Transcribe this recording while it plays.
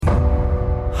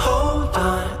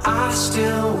I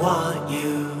still want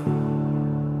you.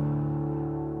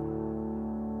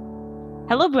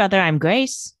 Hello, brother. I'm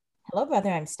Grace. Hello, brother.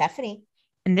 I'm Stephanie.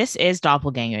 And this is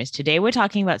Doppelgangers. Today we're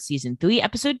talking about season 3,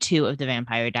 episode 2 of The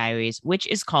Vampire Diaries, which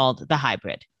is called The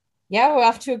Hybrid. Yeah, we're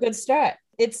off to a good start.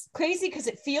 It's crazy because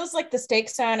it feels like the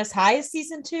stakes aren't as high as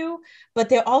season 2, but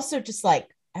they're also just like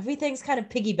everything's kind of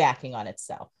piggybacking on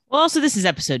itself. Well, also, this is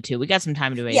episode 2. We got some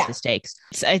time to raise the stakes.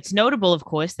 It's notable, of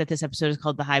course, that this episode is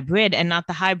called The Hybrid and not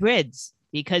The Hybrids,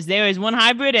 because there is one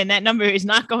hybrid and that number is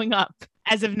not going up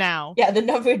as of now. Yeah, the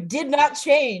number did not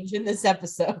change in this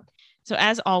episode. So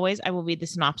as always, I will read the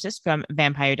synopsis from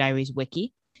Vampire Diaries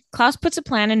Wiki. Klaus puts a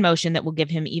plan in motion that will give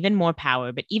him even more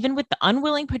power, but even with the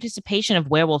unwilling participation of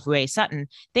werewolf Ray Sutton,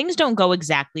 things don't go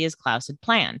exactly as Klaus had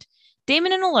planned.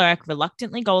 Damon and Alaric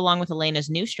reluctantly go along with Elena's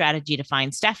new strategy to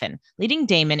find Stefan, leading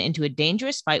Damon into a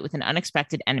dangerous fight with an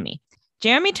unexpected enemy.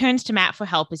 Jeremy turns to Matt for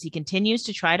help as he continues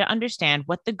to try to understand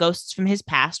what the ghosts from his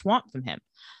past want from him.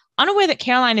 Unaware that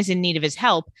Caroline is in need of his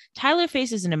help, Tyler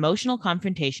faces an emotional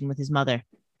confrontation with his mother.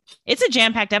 It's a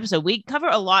jam-packed episode. We cover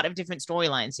a lot of different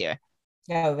storylines here.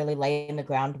 Yeah, we're really laying the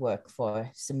groundwork for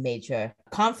some major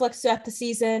conflicts throughout the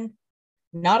season.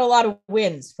 Not a lot of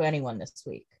wins for anyone this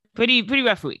week. Pretty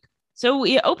rough week. So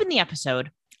we open the episode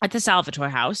at the Salvatore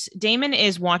house. Damon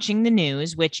is watching the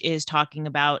news, which is talking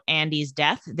about Andy's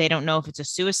death. They don't know if it's a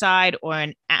suicide or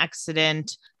an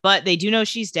accident, but they do know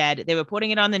she's dead. They're reporting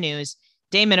it on the news.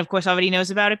 Damon, of course, already knows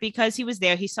about it because he was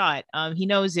there. He saw it. He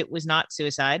knows it was not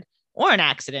suicide or an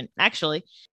accident, actually.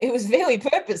 It was very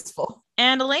purposeful.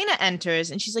 And Elena enters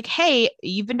and she's like, hey,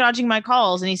 you've been dodging my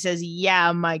calls. And he says,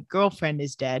 yeah, my girlfriend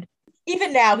is dead.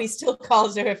 Even now, he still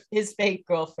calls her his fake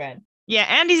girlfriend. Yeah,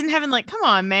 Andy's in heaven like, come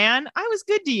on, man. I was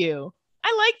good to you.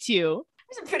 I liked you.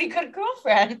 She's a pretty good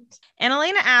girlfriend. And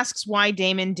Elena asks why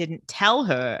Damon didn't tell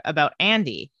her about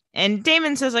Andy. And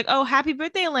Damon says like, oh, happy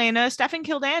birthday, Elena. Stefan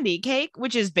killed Andy. Cake,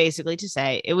 which is basically to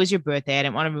say, it was your birthday. I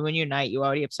didn't want to ruin your night. You were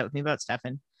already upset with me about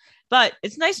Stefan. But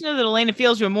it's nice to know that Elena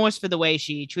feels remorse for the way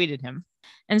she treated him.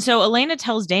 And so Elena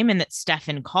tells Damon that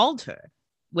Stefan called her,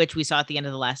 which we saw at the end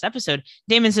of the last episode.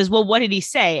 Damon says, well, what did he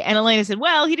say? And Elena said,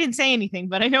 well, he didn't say anything,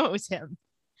 but I know it was him.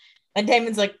 And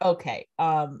Damon's like, okay,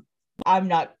 I'm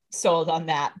not sold on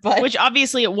that. But which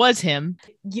obviously it was him.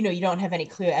 You know, you don't have any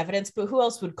clear evidence, but who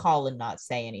else would call and not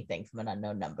say anything from an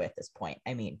unknown number at this point?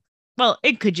 I mean, well,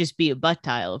 it could just be a butt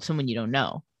dial of someone you don't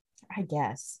know. I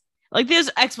guess. Like, there's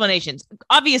explanations.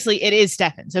 Obviously, it is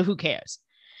Stefan, so who cares?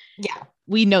 Yeah.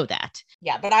 We know that.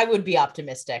 Yeah, but I would be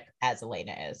optimistic as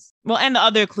Elena is. Well, and the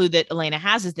other clue that Elena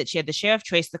has is that she had the sheriff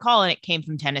trace the call and it came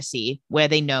from Tennessee, where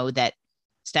they know that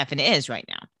Stefan is right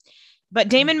now. But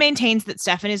Damon maintains that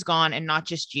Stefan is gone and not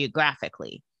just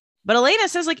geographically. But Elena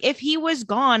says, like, if he was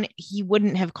gone, he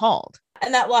wouldn't have called.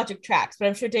 And that logic tracks. But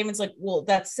I'm sure Damon's like, well,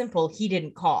 that's simple. He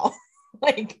didn't call.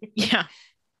 Like, yeah,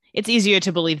 it's easier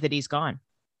to believe that he's gone.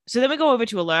 So then we go over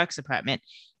to Alaric's apartment.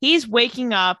 He's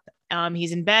waking up.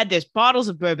 He's in bed. There's bottles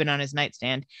of bourbon on his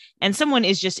nightstand, and someone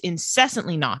is just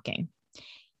incessantly knocking.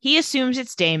 He assumes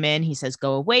it's Damon. He says,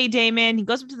 go away, Damon. He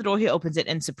goes up to the door. He opens it,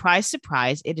 and surprise,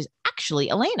 surprise, it is actually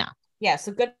Elena. Yeah,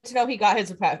 so good to know he got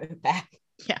his apartment back.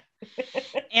 Yeah.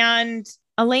 And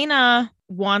Elena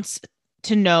wants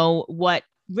to know what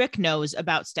Rick knows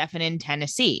about Stefan in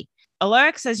Tennessee.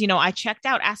 Alaric says, you know, I checked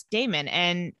out, ask Damon.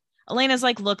 And Elena's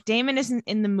like, look, Damon isn't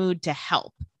in the mood to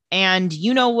help. And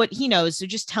you know what he knows, so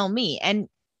just tell me. And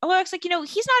Alaric's like, you know,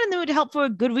 he's not in the mood to help for a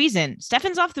good reason.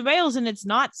 Stefan's off the rails and it's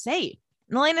not safe.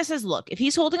 And Elena says, look, if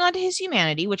he's holding on to his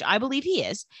humanity, which I believe he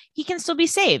is, he can still be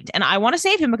saved. And I want to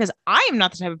save him because I am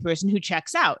not the type of person who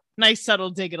checks out. Nice subtle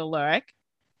dig at Alaric.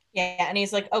 Yeah, and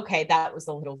he's like, okay, that was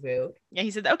a little rude. Yeah,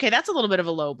 he said, okay, that's a little bit of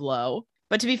a low blow.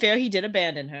 But to be fair, he did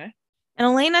abandon her. And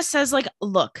Elena says, like,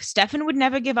 look, Stefan would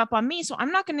never give up on me, so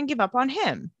I'm not going to give up on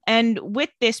him. And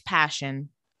with this passion,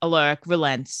 Alaric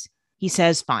relents. He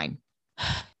says, fine.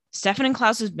 Stefan and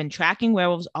Klaus has been tracking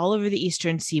werewolves all over the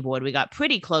eastern seaboard. We got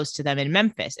pretty close to them in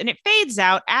Memphis, and it fades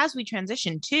out as we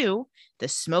transition to the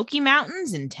Smoky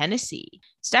Mountains in Tennessee.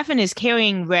 Stefan is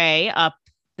carrying Ray up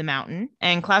the mountain,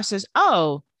 and Klaus says,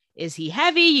 oh, is he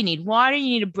heavy? You need water? You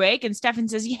need a break? And Stefan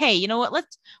says, hey, you know what?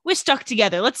 We're stuck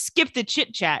together. Let's skip the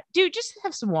chit chat. Dude, just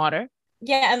have some water.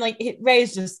 Yeah, and like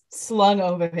Ray's just slung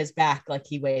over his back like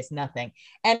he weighs nothing.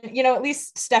 And, you know, at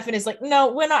least Stefan is like,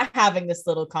 no, we're not having this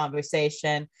little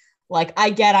conversation. Like,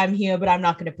 I get I'm here, but I'm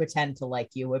not going to pretend to like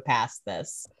you. We're past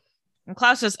this. And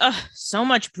Klaus says, ugh, so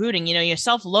much brooding. You know, your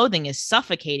self-loathing is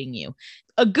suffocating you.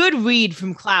 A good read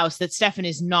from Klaus that Stefan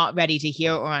is not ready to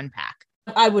hear or unpack.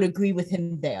 I would agree with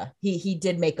him there. He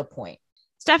did make a point.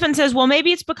 Stefan says, well,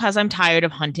 maybe it's because I'm tired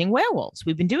of hunting werewolves.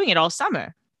 We've been doing it all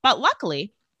summer. But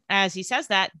luckily, as he says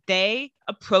that, they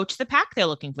approach the pack they're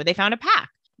looking for. They found a pack.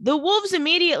 The wolves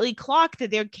immediately clock that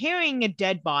they're carrying a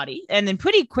dead body and then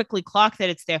pretty quickly clock that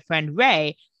it's their friend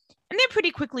Ray. And they're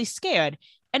pretty quickly scared.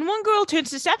 And one girl turns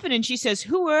to Stefan and she says,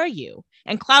 "Who are you?"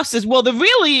 And Klaus says, "Well, the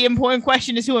really important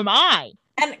question is, who am I?"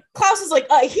 And Klaus is like,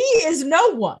 he is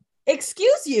no one.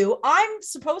 Excuse you. I'm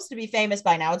supposed to be famous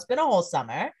by now. It's been a whole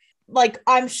summer. Like,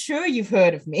 I'm sure you've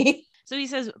heard of me. So he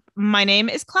says, "My name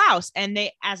is Klaus." And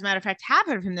they, as a matter of fact, have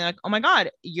heard of him. They're like, "Oh my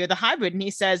God, you're the hybrid." And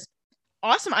he says,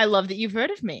 "Awesome. I love that you've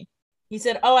heard of me." He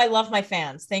said, "Oh, I love my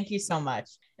fans. Thank you so much."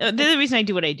 They're the reason I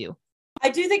do what I do. I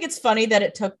do think it's funny that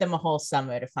it took them a whole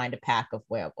summer to find a pack of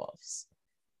werewolves.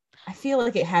 I feel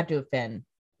like it had to have been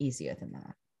easier than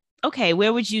that. Okay,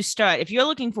 where would you start if you're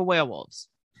looking for werewolves?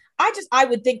 I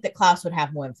would think that Klaus would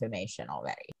have more information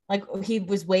already. Like, he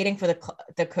was waiting for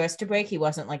the curse to break. He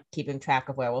wasn't like keeping track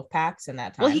of werewolf packs in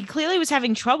that time. Well, he clearly was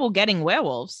having trouble getting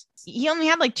werewolves. He only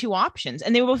had like 2 options,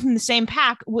 and they were both in the same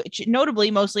pack, which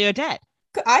notably mostly are dead.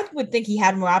 I would think he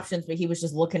had more options, but he was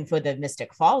just looking for the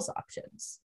Mystic Falls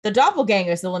options. The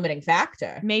doppelganger is the limiting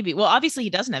factor. Maybe. Well, obviously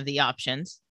he doesn't have the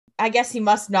options. I guess he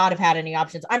must not have had any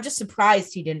options. I'm just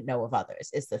surprised he didn't know of others,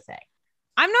 is the thing.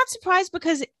 I'm not surprised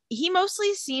because he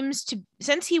mostly seems to,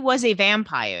 since he was a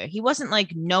vampire, he wasn't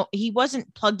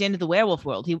plugged into the werewolf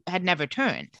world. He had never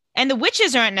turned. And the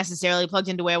witches aren't necessarily plugged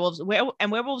into werewolves,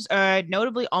 and werewolves are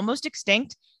notably almost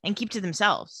extinct and keep to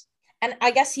themselves. And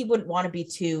I guess he wouldn't want to be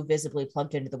too visibly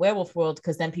plugged into the werewolf world,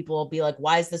 because then people will be like,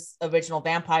 why is this original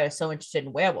vampire so interested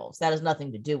in werewolves? That has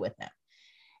nothing to do with him.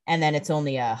 And then it's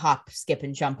only a hop, skip,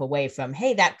 and jump away from,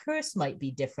 hey, that curse might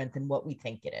be different than what we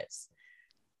think it is.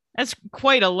 That's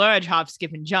quite a large hop,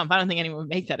 skip, and jump. I don't think anyone would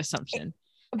make that assumption.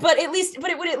 But it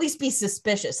would at least be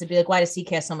suspicious. It'd be like, why does he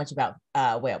care so much about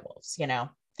werewolves, you know?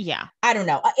 Yeah. I don't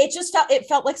know. It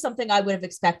felt like something I would have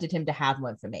expected him to have more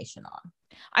information on.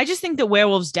 I just think that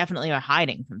werewolves definitely are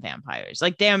hiding from vampires.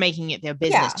 Like, they're making it their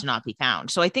business to not be found.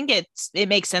 So I think it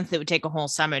makes sense that it would take a whole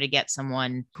summer to get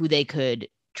someone who they could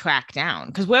track down,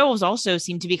 because werewolves also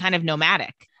seem to be kind of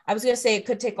nomadic. I was going to say it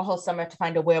could take a whole summer to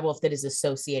find a werewolf that is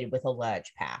associated with a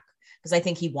large pack, because I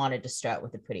think he wanted to start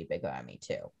with a pretty big army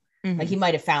too. Mm-hmm. Like, he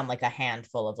might have found like a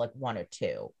handful of like 1 or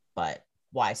 2, but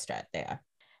why start there?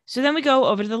 So then we go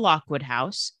over to the Lockwood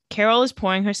house. Carol is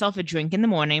pouring herself a drink in the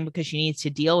morning because she needs to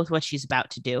deal with what she's about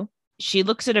to do. She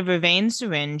looks at a vervain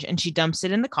syringe and she dumps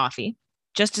it in the coffee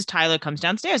just as Tyler comes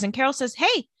downstairs. And Carol says,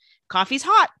 "Hey, coffee's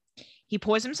hot." He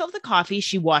pours himself the coffee.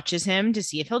 She watches him to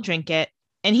see if he'll drink it.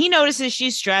 And he notices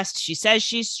she's stressed. She says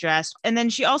she's stressed. And then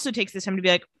she also takes this time to be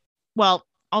like, well,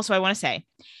 also I want to say,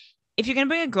 if you're going to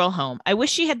bring a girl home, I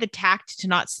wish she had the tact to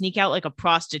not sneak out like a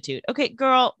prostitute. Okay,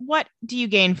 girl, what do you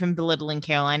gain from belittling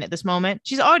Caroline at this moment?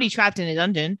 She's already trapped in a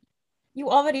dungeon. You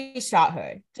already shot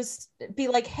her. Just be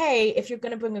like, hey, if you're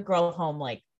going to bring a girl home,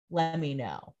 like, let me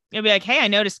know. You'll be like, hey, I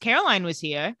noticed Caroline was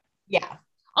here. Yeah.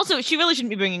 Also, she really shouldn't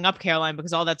be bringing up Caroline,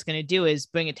 because all that's going to do is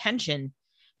bring attention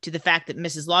to the fact that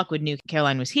Mrs. Lockwood knew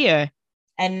Caroline was here.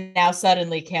 And now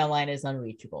suddenly Caroline is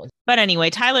unreachable. But anyway,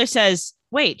 Tyler says,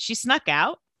 wait, she snuck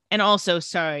out? And also,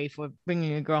 sorry for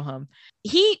bringing a girl home.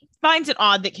 He finds it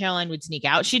odd that Caroline would sneak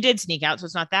out. She did sneak out, so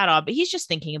it's not that odd, but he's just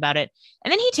thinking about it.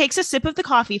 And then he takes a sip of the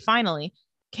coffee, finally.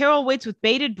 Carol waits with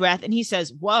bated breath, and he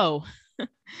says, whoa, I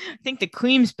think the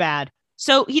cream's bad.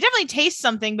 So he definitely tastes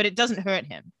something, but it doesn't hurt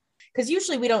him. Because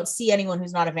usually we don't see anyone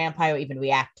who's not a vampire even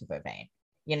react to vervain.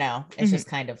 You know, it's just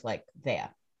kind of like there.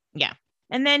 Yeah.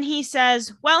 And then he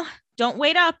says, well, don't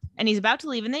wait up. And he's about to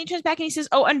leave. And then he turns back and he says,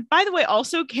 oh, and by the way,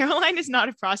 also, Caroline is not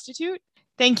a prostitute.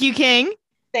 Thank you, King.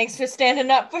 Thanks for standing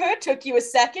up for her. Took you a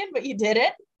second, but you did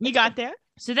it. You got there.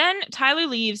 So then Tyler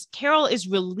leaves. Carol is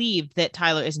relieved that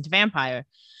Tyler isn't a vampire,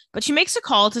 but she makes a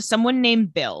call to someone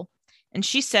named Bill. And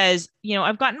she says, you know,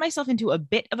 I've gotten myself into a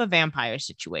bit of a vampire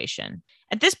situation.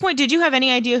 At this point, did you have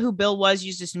any idea who Bill was?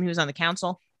 You just assumed he was on the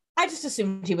council? I just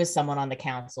assumed he was someone on the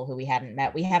council who we hadn't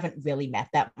met. We haven't really met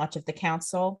that much of the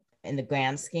council in the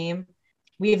grand scheme.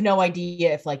 We have no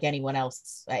idea if like anyone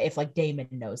else, if like Damon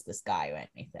knows this guy or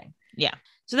anything. Yeah.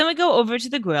 So then we go over to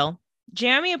the grill.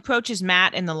 Jeremy approaches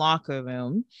Matt in the locker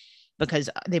room because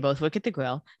they both work at the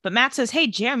grill. But Matt says, hey,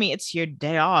 Jeremy, it's your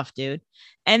day off, dude.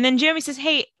 And then Jeremy says,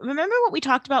 hey, remember what we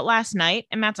talked about last night?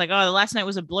 And Matt's like, oh, the last night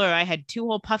was a blur. I had 2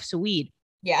 whole puffs of weed.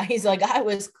 Yeah, he's like, I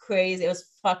was crazy. It was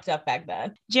fucked up back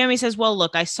then. Jeremy says, well,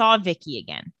 look, I saw Vicky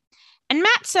again. And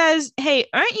Matt says, hey,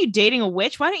 aren't you dating a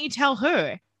witch? Why don't you tell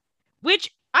her?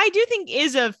 Which I do think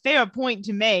is a fair point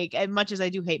to make, as much as I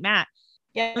do hate Matt.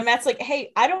 Yeah, and Matt's like,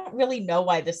 hey, I don't really know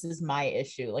why this is my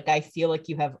issue. Like, I feel like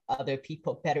you have other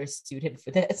people better suited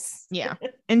for this. Yeah.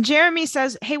 And Jeremy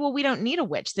says, hey, well, we don't need a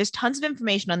witch. There's tons of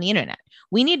information on the internet.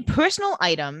 We need personal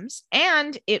items,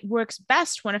 and it works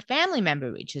best when a family member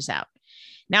reaches out.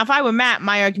 Now, if I were Matt,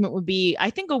 my argument would be, I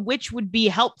think a witch would be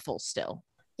helpful still.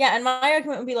 Yeah, and my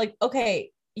argument would be like,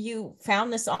 okay, you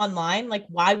found this online. Like,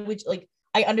 why would you, like,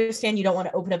 I understand you don't want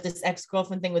to open up this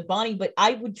ex-girlfriend thing with Bonnie, but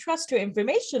I would trust her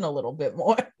information a little bit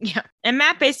more. Yeah. And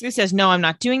Matt basically says, no, I'm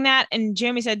not doing that. And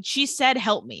Jeremy said, she said,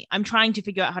 help me. I'm trying to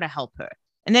figure out how to help her.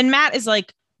 And then Matt is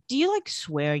like, do you like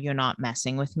swear you're not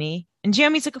messing with me? And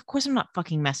Jeremy's like, of course I'm not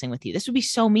fucking messing with you. This would be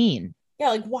so mean. Yeah,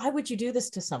 like, why would you do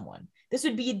this to someone? This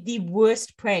would be the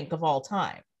worst prank of all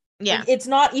time. Yeah. Like, it's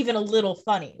not even a little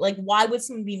funny. Like, why would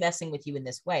someone be messing with you in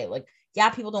this way? Like, yeah,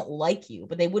 people don't like you,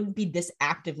 but they wouldn't be this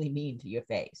actively mean to your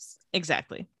face.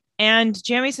 Exactly. And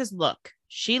Jeremy says, look,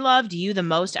 she loved you the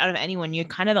most out of anyone. You're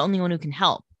kind of the only one who can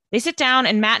help. They sit down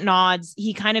and Matt nods.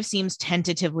 He kind of seems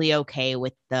tentatively okay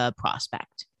with the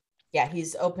prospect. Yeah,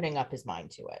 he's opening up his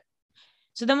mind to it.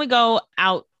 So then we go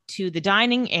out to the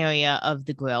dining area of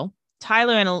the grill.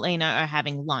 Tyler and Elena are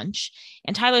having lunch.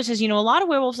 And Tyler says, a lot of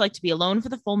werewolves like to be alone for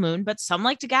the full moon, but some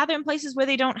like to gather in places where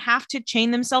they don't have to chain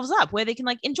themselves up, where they can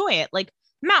enjoy it, like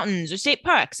mountains or state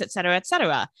parks, et cetera, et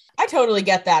cetera. I totally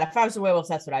get that. If I was a werewolf,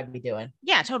 that's what I'd be doing.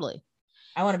 Yeah, totally.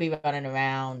 I want to be running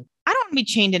around. I don't want to be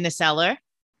chained in a cellar.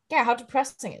 Yeah, how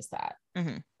depressing is that?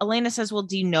 Mm-hmm. Elena says, well,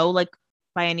 do you know,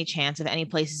 by any chance of any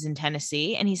places in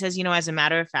Tennessee? And he says, as a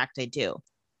matter of fact, I do.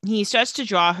 He starts to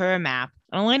draw her a map.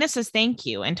 And Elena says, thank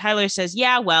you. And Tyler says,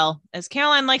 yeah, well, as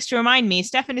Caroline likes to remind me,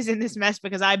 Stefan is in this mess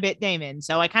because I bit Damon.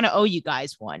 So I kind of owe you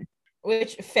guys one.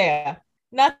 Which, fair.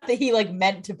 Not that he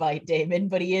meant to bite Damon,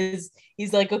 but he's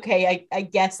like, okay, I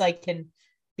guess I can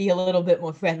be a little bit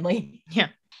more friendly. Yeah.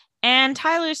 And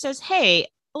Tyler says, hey,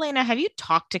 Elena, have you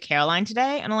talked to Caroline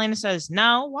today? And Elena says,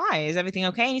 no, why? Is everything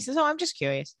okay? And he says, oh, I'm just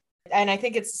curious. And I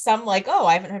think it's some oh,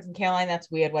 I haven't heard from Caroline.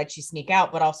 That's weird. Why'd she sneak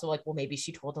out? But also well, maybe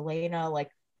she told Elena,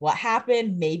 what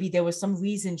happened? Maybe there was some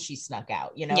reason she snuck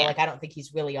out. Yeah. I don't think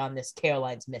he's really on this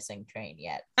Caroline's missing train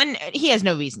yet. And he has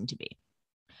no reason to be.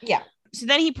 Yeah. So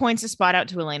then he points a spot out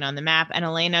to Elena on the map, and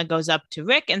Elena goes up to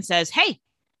Rick and says, hey, you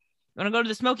want to go to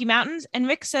the Smoky Mountains? And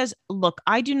Rick says, look,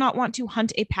 I do not want to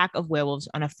hunt a pack of werewolves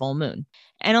on a full moon.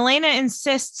 And Elena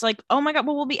insists, oh my God,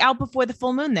 well, we'll be out before the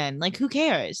full moon then. Who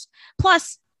cares?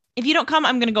 Plus, if you don't come,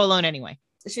 I'm going to go alone anyway.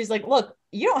 She's like, look,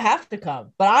 you don't have to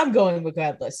come, but I'm going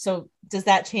regardless. So does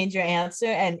that change your answer?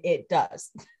 And it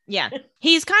does. Yeah.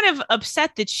 He's kind of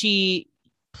upset that she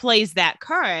plays that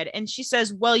card. And she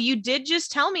says, well, you did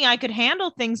just tell me I could handle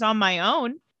things on my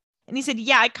own. And he said,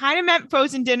 yeah, I kind of meant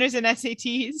frozen dinners and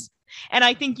SATs. And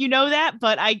I think you know that,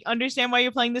 but I understand why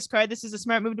you're playing this card. This is a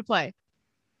smart move to play.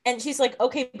 And she's like,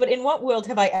 okay, but in what world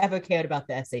have I ever cared about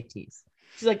the SATs?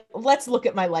 She's like, let's look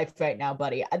at my life right now,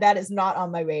 buddy. That is not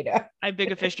on my radar. I have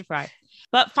bigger fish to fry.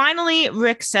 But finally,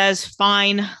 Rick says,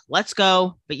 fine, let's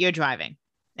go, but you're driving.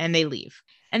 And they leave.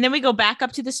 And then we go back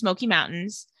up to the Smoky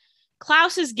Mountains.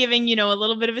 Klaus is giving, a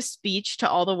little bit of a speech to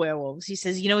all the werewolves. He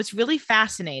says, it's really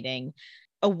fascinating.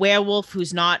 A werewolf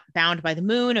who's not bound by the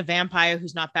moon, a vampire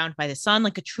who's not bound by the sun,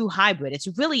 like a true hybrid. It's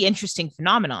a really interesting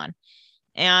phenomenon.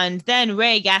 And then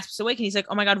Ray gasps awake and he's like,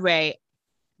 oh my God, Ray,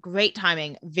 great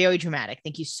timing. Very dramatic.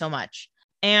 Thank you so much.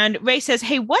 And Ray says,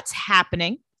 hey, what's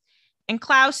happening? And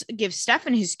Klaus gives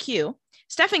Stefan his cue.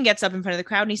 Stefan gets up in front of the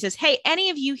crowd and he says, hey, any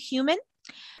of you human?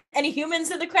 Any humans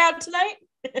in the crowd tonight?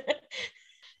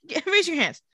 Raise your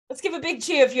hands. Let's give a big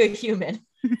cheer if you're human.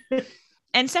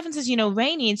 And Stefan says,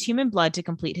 Ray needs human blood to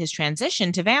complete his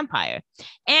transition to vampire.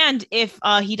 And if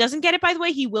he doesn't get it, by the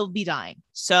way, he will be dying.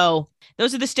 So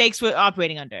those are the stakes we're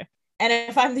operating under. And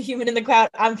if I'm the human in the crowd,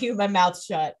 I'm keeping my mouth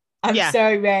shut. I'm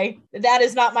sorry, Ray. That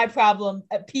is not my problem.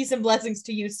 Peace and blessings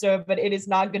to you, sir, but it is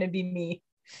not going to be me.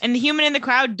 And the human in the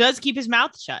crowd does keep his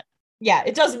mouth shut. Yeah,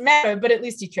 it doesn't matter, but at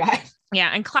least he tried. Yeah,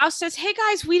 and Klaus says, hey,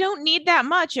 guys, we don't need that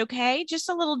much, okay? Just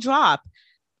a little drop.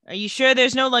 Are you sure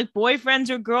there's no boyfriends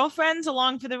or girlfriends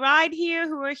along for the ride here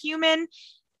who are human?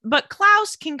 But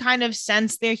Klaus can kind of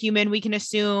sense they're human. We can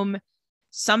assume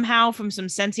somehow from some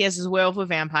sense he has as a werewolf or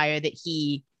vampire that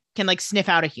he can sniff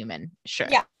out a human. Sure.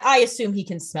 Yeah, I assume he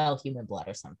can smell human blood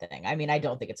or something. I mean, I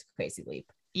don't think it's a crazy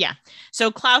leap. Yeah.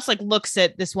 So Klaus looks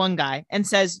at this one guy and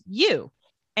says, you.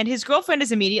 And his girlfriend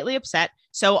is immediately upset.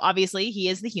 So obviously he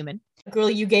is the human. Girl,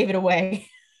 you gave it away.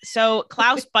 So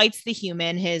Klaus bites the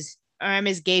human. His arm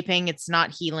is gaping. It's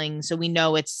not healing. So we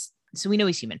know he's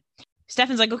human.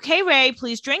 Stefan's like, okay, Ray,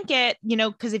 please drink it.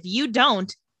 Because if you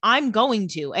don't, I'm going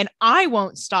to, and I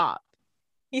won't stop.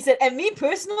 He said, and me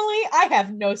personally, I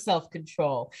have no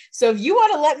self-control. So if you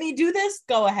want to let me do this,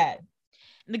 go ahead.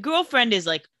 The girlfriend is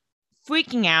like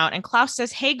freaking out. And Klaus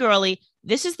says, hey, girlie,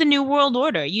 this is the new world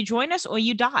order. You join us or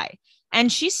you die.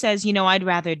 And she says, I'd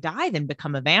rather die than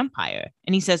become a vampire.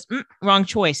 And he says, wrong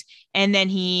choice. And then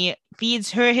he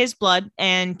feeds her his blood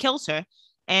and kills her.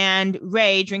 And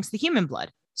Ray drinks the human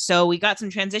blood. So we got some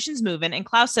transitions moving. And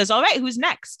Klaus says, all right, who's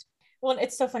next? Well,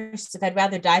 it's so funny. She said, I'd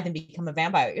rather die than become a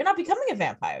vampire. You're not becoming a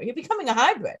vampire. You're becoming a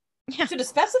hybrid. Yeah. You should have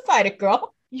specified it,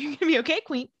 girl. You're going to be okay,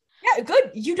 queen. Yeah,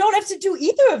 good. You don't have to do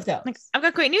either of those. Like, I've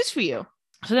got great news for you.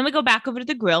 So then we go back over to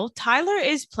the grill. Tyler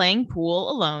is playing pool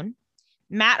alone.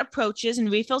 Matt approaches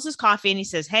and refills his coffee and he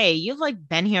says, hey, you've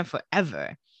been here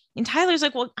forever. And Tyler's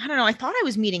like, well, I don't know. I thought I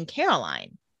was meeting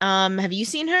Caroline. Have you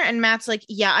seen her? And Matt's like,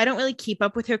 yeah, I don't really keep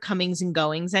up with her comings and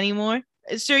goings anymore.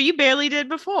 Sir, you barely did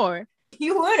before.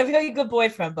 You weren't a very good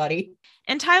boyfriend, buddy.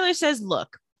 And Tyler says,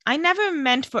 look, I never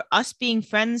meant for us being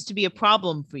friends to be a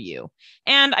problem for you.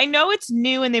 And I know it's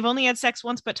new and they've only had sex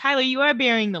once, but Tyler, you are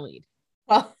bearing the lead.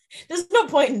 Well, there's no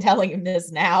point in telling him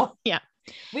this now. Yeah.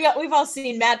 We've all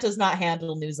seen Matt does not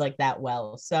handle news like that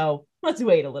well. So let's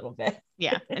wait a little bit.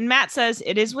 Yeah. And Matt says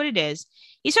it is what it is.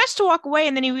 He starts to walk away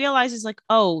and then he realizes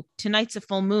oh, tonight's a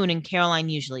full moon and Caroline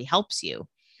usually helps you.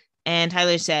 And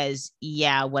Tyler says,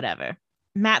 yeah, whatever.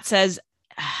 Matt says,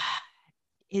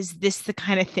 is this the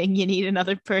kind of thing you need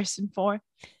another person for?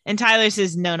 And Tyler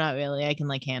says, no, not really. I can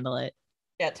handle it.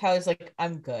 Yeah, Tyler's like,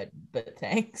 I'm good, but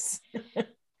thanks.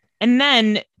 And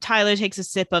then Tyler takes a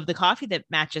sip of the coffee that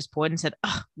Matt just poured and said,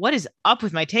 what is up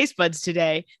with my taste buds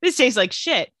today? This tastes like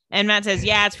shit. And Matt says,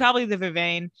 yeah, it's probably the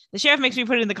vervain. The sheriff makes me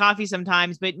put it in the coffee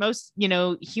sometimes, but most,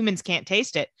 humans can't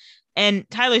taste it. And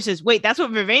Tyler says, wait, that's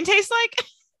what vervain tastes like?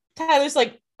 Tyler's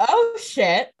like, oh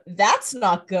shit, that's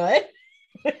not good.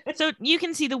 So you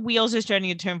can see the wheels are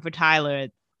starting to turn for Tyler.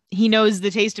 He knows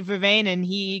the taste of vervain and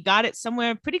he got it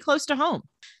somewhere pretty close to home.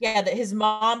 Yeah, that his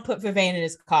mom put vervain in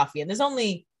his coffee. And there's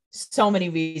only so many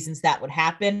reasons that would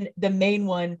happen. The main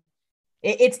one,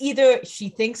 it's either she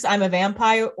thinks I'm a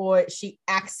vampire or she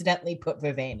accidentally put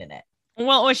vervain in it.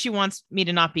 Well, or she wants me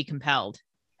to not be compelled.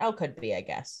 Oh, could be, I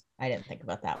guess. I didn't think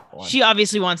about that one. She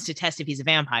obviously wants to test if he's a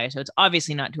vampire, so it's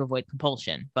obviously not to avoid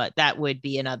compulsion, but that would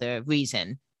be another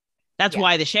reason. That's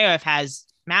why the sheriff has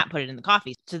Matt put it in the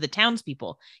coffee, so the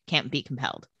townspeople can't be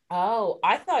compelled. Oh,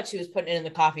 I thought she was putting it in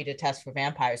the coffee to test for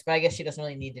vampires, but I guess she doesn't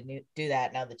really need to do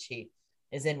that now that she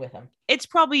is in with him. It's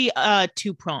probably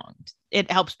two-pronged. It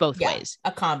helps both ways.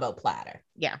 A combo platter.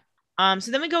 Yeah.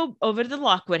 So then we go over to the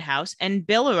Lockwood house and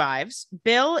Bill arrives.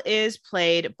 Bill is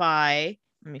played by,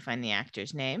 let me find the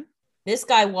actor's name. This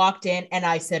guy walked in and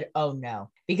I said, oh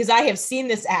no, because I have seen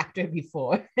this actor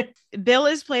before. Bill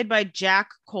is played by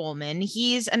Jack Coleman.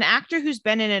 He's an actor who's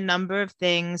been in a number of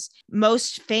things,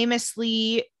 most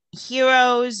famously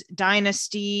Heroes,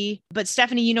 Dynasty. But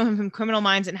Stephanie, you know him from Criminal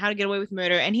Minds and How to Get Away with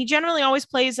Murder. And he generally always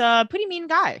plays a pretty mean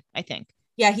guy, I think.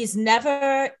 Yeah, he's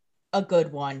never a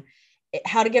good one.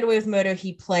 How to Get Away with Murder,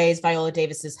 he plays Viola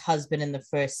Davis's husband in the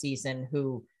first season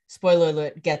who, spoiler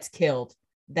alert, gets killed.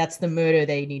 That's the murder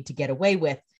they need to get away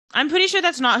with. I'm pretty sure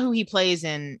that's not who he plays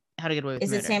in How to Get Away with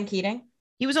Murder. Is it Sam Keating?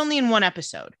 He was only in one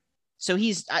episode. So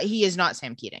he is not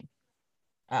Sam Keating.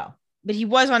 Oh. But he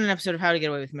was on an episode of How to Get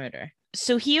Away with Murder.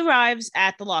 So he arrives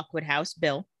at the Lockwood house,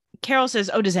 Bill. Carol says,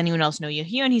 oh, does anyone else know you're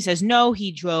here? And he says, no,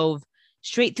 he drove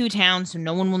straight through town, so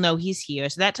no one will know he's here.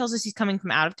 So that tells us he's coming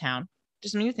from out of town.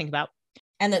 Just something to think about.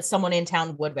 And that someone in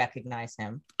town would recognize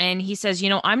him. And he says,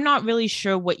 I'm not really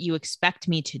sure what you expect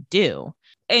me to do.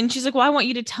 And she's like, well, I want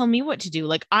you to tell me what to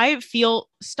do. I feel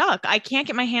stuck. I can't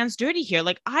get my hands dirty here.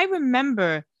 I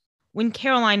remember when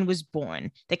Caroline was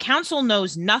born. The council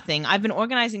knows nothing. I've been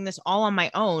organizing this all on my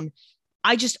own.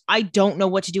 I don't know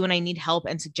what to do and I need help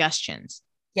and suggestions.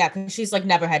 Yeah, because she's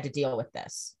never had to deal with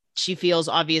this. She feels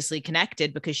obviously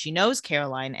connected because she knows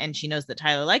Caroline and she knows that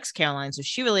Tyler likes Caroline. So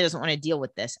she really doesn't want to deal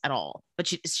with this at all. But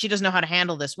she doesn't know how to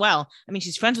handle this well. I mean,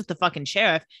 she's friends with the fucking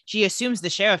sheriff. She assumes the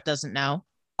sheriff doesn't know.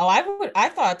 Oh, I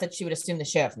thought that she would assume the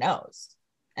sheriff knows.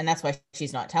 And that's why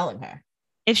she's not telling her.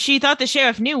 If she thought the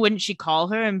sheriff knew, wouldn't she call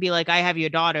her and be like, I have your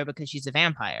daughter because she's a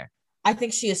vampire? I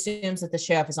think she assumes that the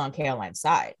sheriff is on Caroline's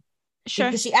side. Sure.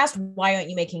 Because she asked, why aren't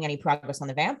you making any progress on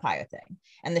the vampire thing?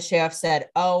 And the sheriff said,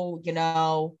 oh,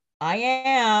 I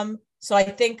am. So I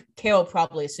think Carol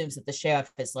probably assumes that the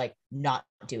sheriff is not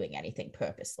doing anything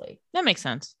purposely. That makes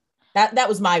sense. That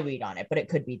was my read on it, but it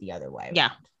could be the other way. Yeah.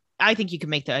 I think you could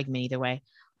make the argument either way.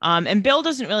 And Bill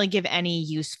doesn't really give any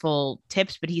useful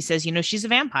tips, but he says, she's a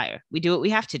vampire. We do what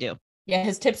we have to do. Yeah.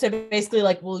 His tips are basically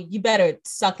well, you better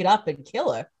suck it up and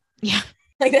kill her. Yeah.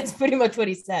 That's pretty much what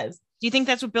he says. Do you think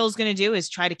that's what Bill's going to do is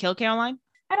try to kill Caroline?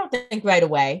 I don't think right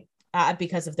away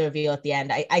because of the reveal at the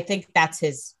end. I think that's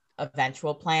his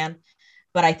eventual plan.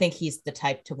 But I think he's the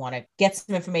type to want to get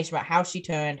some information about how she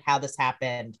turned, how this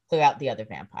happened, clear out the other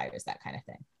vampires, that kind of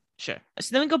thing. Sure.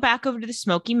 So then we go back over to the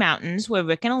Smoky Mountains where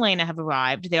Rick and Elena have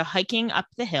arrived. They're hiking up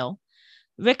the hill.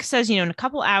 Rick says, in a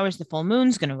couple hours, the full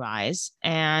moon's going to rise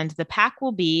and the pack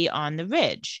will be on the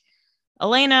ridge.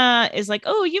 Elena is like,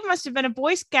 oh, you must have been a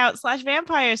Boy Scout /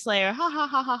 vampire slayer. Ha ha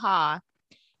ha ha ha.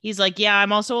 He's like, yeah,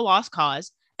 I'm also a lost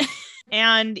cause.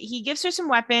 And he gives her some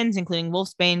weapons, including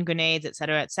wolfsbane, grenades,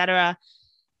 etc., etc.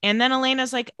 And then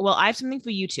Elena's like, well, I have something for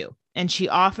you too. And she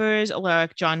offers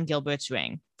Alaric John Gilbert's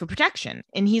ring for protection.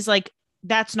 And he's like,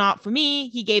 that's not for me.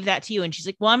 He gave that to you. And she's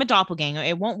like, well, I'm a doppelganger.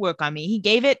 It won't work on me. He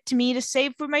gave it to me to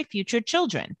save for my future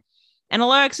children. And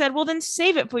Alaric said, well, then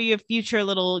save it for your future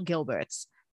little Gilberts.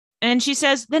 And she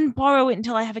says, then borrow it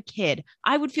until I have a kid.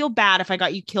 I would feel bad if I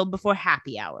got you killed before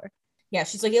happy hour. Yeah,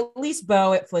 she's like, at least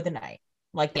borrow it for the night.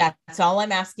 Like, that's all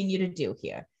I'm asking you to do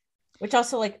here. Which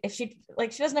also, like, if she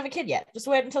doesn't have a kid yet, just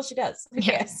wait until she does.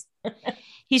 Yes.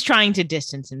 He's trying to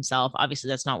distance himself. Obviously,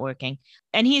 that's not working.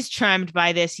 And he's charmed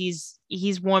by this.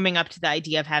 He's warming up to the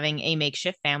idea of having a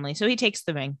makeshift family. So he takes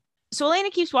the ring. So Elena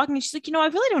keeps walking and she's like, I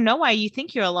really don't know why you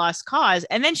think you're a lost cause.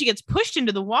 And then she gets pushed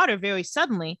into the water very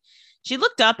suddenly. She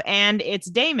looked up and it's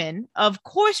Damon. Of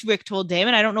course, Rick told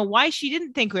Damon. I don't know why she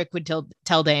didn't think Rick would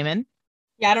tell Damon.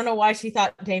 Yeah, I don't know why she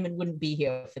thought Damon wouldn't be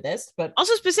here for this, but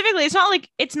also specifically,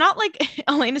 it's not like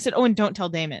Elena said, oh, and don't tell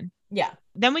Damon. Yeah.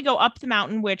 Then we go up the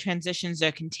mountain where transitions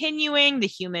are continuing. The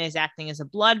human is acting as a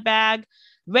blood bag.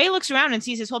 Ray looks around and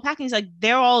sees his whole pack and he's like,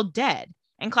 they're all dead.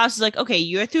 And Klaus is like, okay,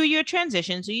 you're through your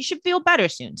transition, so you should feel better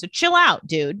soon. So chill out,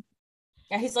 dude.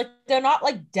 Yeah, he's like, they're not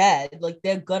like dead. Like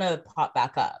they're gonna pop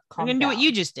back up. I'm gonna do what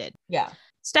you just did. Yeah.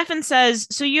 Stefan says,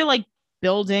 so you're like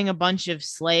building a bunch of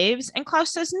slaves? And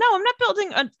Klaus says, no, I'm not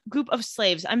building a group of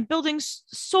slaves. I'm building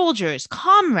soldiers,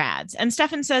 comrades. And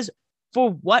Stefan says, for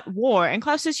what war? And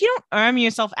Klaus says, you don't arm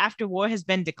yourself after war has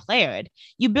been declared.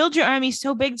 You build your army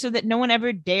so big so that no one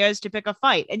ever dares to pick a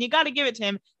fight. And you got to give it to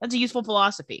him. That's a useful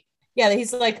philosophy. Yeah,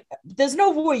 he's like, there's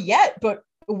no war yet, but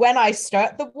when I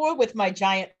start the war with my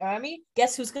giant army,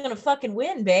 guess who's going to fucking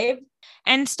win, babe?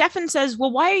 And Stefan says,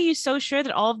 well, why are you so sure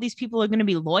that all of these people are going to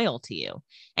be loyal to you?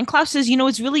 And Klaus says,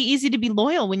 it's really easy to be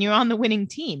loyal when you're on the winning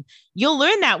team. You'll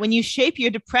learn that when you shape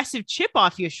your depressive chip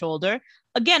off your shoulder.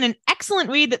 Again, an excellent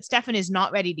read that Stefan is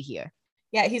not ready to hear.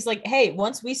 Yeah, he's like, hey,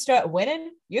 once we start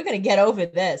winning, you're going to get over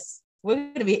this.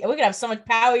 We're going to have so much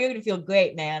power. You're going to feel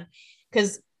great, man.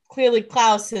 Because clearly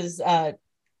Klaus has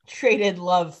traded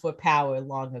love for power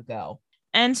long ago.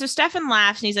 And so Stefan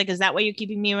laughs and he's like, is that why you're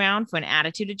keeping me around, for an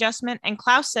attitude adjustment? And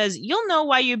Klaus says, you'll know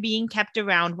why you're being kept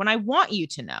around when I want you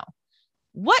to know.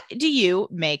 What do you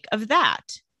make of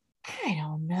that? I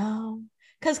don't know.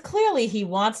 Because clearly he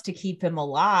wants to keep him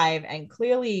alive. And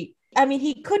clearly,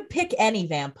 he could pick any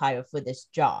vampire for this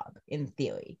job in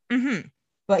theory. Mm-hmm.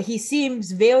 But he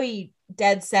seems very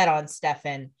dead set on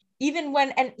Stefan. Even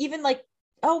like,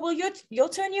 oh, well, you'll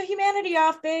turn your humanity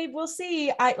off, babe. We'll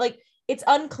see. It's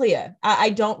unclear. I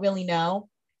don't really know.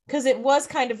 Because it was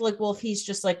kind of like, well, if he's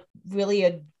just like really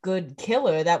a good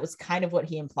killer, that was kind of what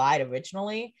he implied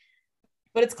originally.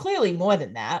 But it's clearly more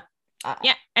than that.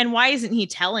 Yeah. And why isn't he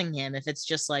telling him if it's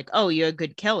just like, oh, you're a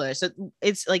good killer? So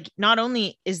it's like, not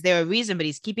only is there a reason, but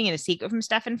he's keeping it a secret from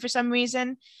Stefan for some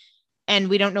reason. And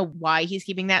we don't know why he's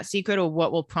keeping that secret or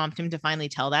what will prompt him to finally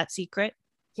tell that secret.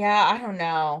 Yeah, I don't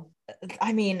know.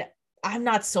 I'm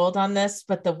not sold on this,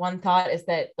 but the one thought is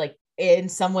that like in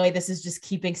some way, this is just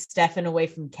keeping Stefan away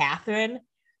from Catherine.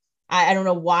 I don't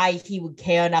know why he would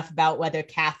care enough about whether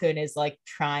Catherine is like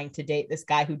trying to date this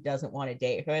guy who doesn't want to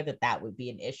date her, that would be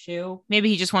an issue. Maybe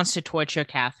he just wants to torture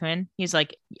Catherine. He's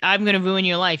like, I'm going to ruin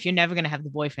your life. You're never going to have the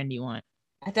boyfriend you want.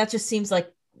 That just seems like,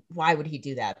 why would he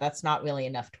do that? That's not really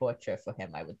enough torture for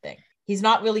him, I would think. He's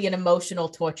not really an emotional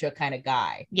torture kind of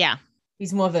guy. Yeah.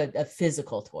 He's more of a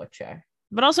physical torture.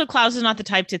 But also Klaus is not the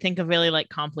type to think of really like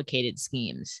complicated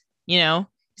schemes. He's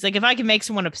like, if I can make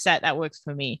someone upset, that works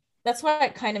for me. That's why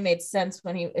it kind of made sense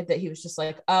when he was just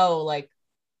like, oh, like,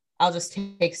 I'll just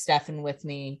take Stefan with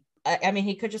me.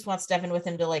 He could just want Stefan with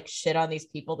him to like shit on these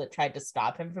people that tried to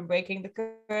stop him from breaking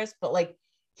the curse. But like,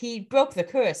 he broke the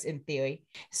curse in theory.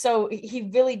 So he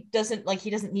really doesn't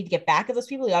need to get back at those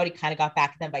people. He already kind of got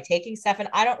back at them by taking Stefan.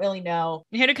 I don't really know.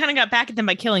 He kind of got back at them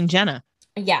by killing Jenna.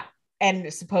 Yeah.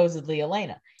 And supposedly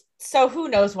Elena. So who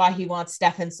knows why he wants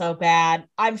Stefan so bad.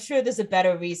 I'm sure there's a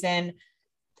better reason.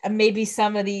 Maybe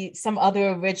some other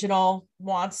original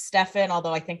wants Stefan,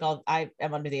 although I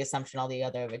am under the assumption all the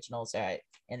other originals are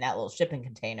in that little shipping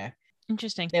container.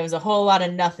 Interesting. There was a whole lot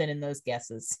of nothing in those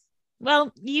guesses.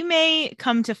 Well, you may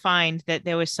come to find that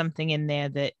there was something in there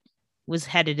that was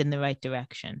headed in the right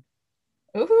direction.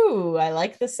 Ooh, I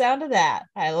like the sound of that.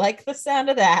 I like the sound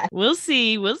of that. We'll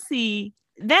see. We'll see.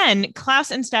 Then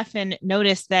Klaus and Stefan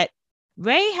notice that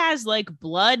Ray has like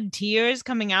blood tears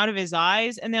coming out of his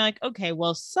eyes. And they're like, okay,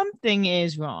 well, something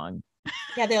is wrong.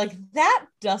 Yeah, they're like, that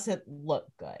doesn't look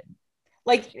good.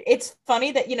 Like, it's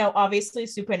funny that, obviously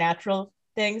supernatural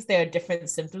things, there are different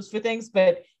symptoms for things,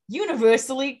 but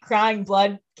universally crying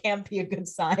blood can't be a good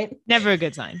sign. Never a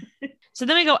good sign. So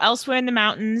then we go elsewhere in the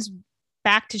mountains,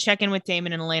 back to check in with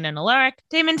Damon and Elena and Alaric.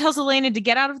 Damon tells Elena to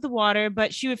get out of the water,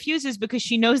 but she refuses because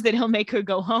she knows that he'll make her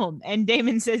go home. And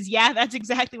Damon says, yeah, that's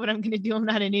exactly what I'm going to do. I'm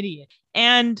not an idiot.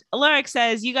 And Alaric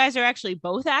says, you guys are actually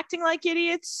both acting like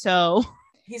idiots. So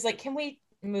he's like, can we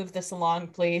move this along,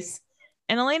 please?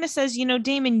 And Elena says,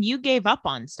 Damon, you gave up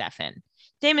on Stefan.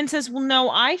 Damon says, well, no,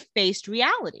 I faced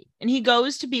reality. And he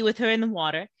goes to be with her in the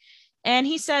water. And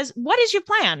he says, what is your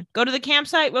plan? Go to the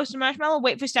campsite, roast a marshmallow,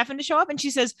 wait for Stefan to show up? And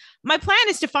she says, my plan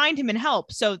is to find him and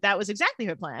help. So that was exactly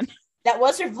her plan. That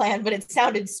was her plan, but it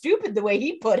sounded stupid the way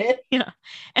he put it. Yeah.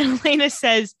 And Elena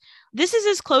says, this is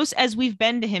as close as we've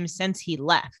been to him since he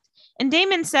left. And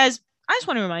Damon says, I just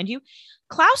want to remind you,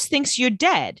 Klaus thinks you're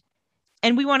dead.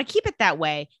 And we want to keep it that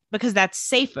way because that's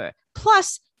safer.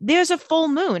 Plus, there's a full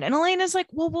moon. And Elena's like,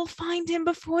 well, we'll find him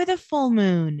before the full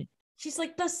moon. She's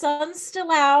like, the sun's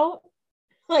still out.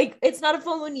 Like, it's not a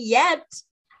full moon yet.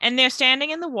 And they're standing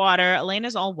in the water.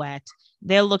 Elena's all wet.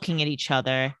 They're looking at each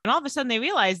other. And all of a sudden they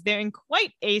realize they're in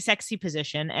quite a sexy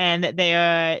position and they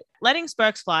are letting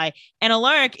sparks fly. And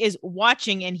Alaric is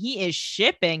watching and he is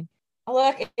shipping.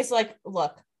 Alaric is like,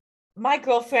 look, my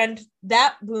girlfriend,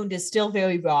 that wound is still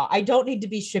very raw. I don't need to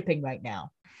be shipping right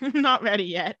now. Not ready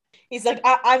yet. He's like,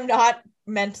 I'm not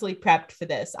mentally prepped for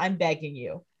this. I'm begging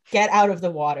you. Get out of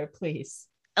the water, please.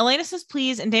 Elena says,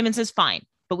 please. And Damon says, fine.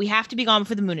 But we have to be gone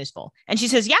before the moon is full. And she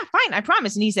says, yeah, fine, I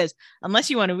promise. And he says, unless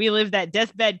you want to relive that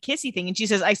deathbed kissy thing. And she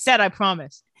says, I said, I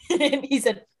promise. And he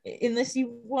said, unless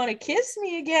you want to kiss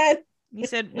me again. He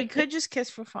said, we could just kiss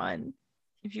for fun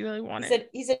if you really want it.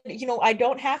 He said, I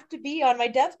don't have to be on my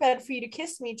deathbed for you to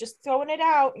kiss me. Just throwing it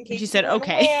out in case. And she said,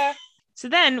 okay. So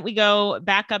then we go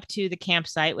back up to the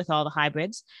campsite with all the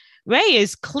hybrids. Ray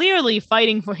is clearly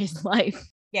fighting for his life.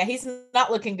 Yeah, he's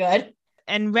not looking good.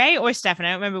 And Ray or Stefan,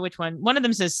 I don't remember which one. One of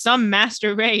them says some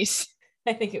master race.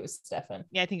 I think it was Stefan.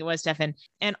 Yeah, I think it was Stefan.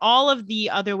 And all of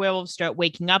the other werewolves start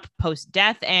waking up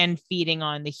post-death and feeding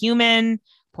on the human.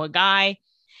 Poor guy.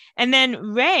 And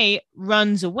then Ray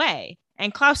runs away.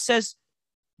 And Klaus says,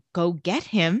 go get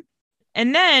him.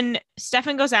 And then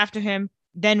Stefan goes after him.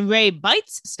 Then Ray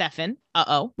bites Stefan.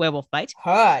 Uh-oh, werewolf bite.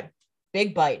 Hard.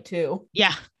 Big bite, too.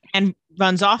 Yeah, and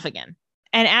runs off again.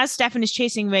 And as Stefan is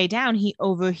chasing Ray down, he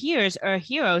overhears our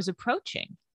heroes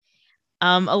approaching.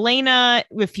 Elena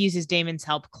refuses Damon's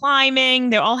help climbing.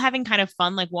 They're all having kind of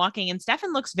fun, like walking. And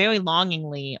Stefan looks very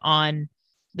longingly on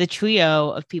the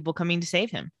trio of people coming to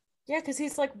save him. Yeah, because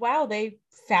he's like, wow, they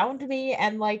found me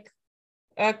and like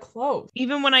close.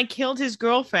 Even when I killed his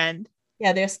girlfriend.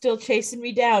 Yeah, they're still chasing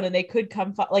me down and they could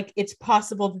come. Like, it's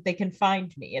possible that they can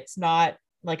find me. It's not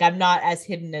like I'm not as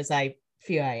hidden as I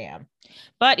fear I am.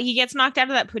 But he gets knocked out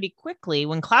of that pretty quickly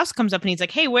when Klaus comes up and he's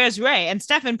like, hey, where's Ray? And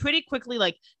Stefan pretty quickly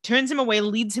like turns him away,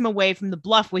 leads him away from the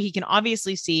bluff where he can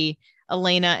obviously see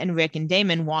Elena and Rick and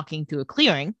Damon walking through a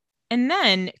clearing. And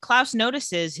then Klaus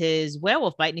notices his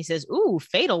werewolf bite and he says, ooh,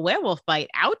 fatal werewolf bite.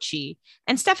 Ouchie.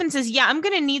 And Stefan says, yeah, I'm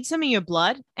going to need some of your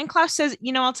blood. And Klaus says,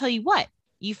 I'll tell you what.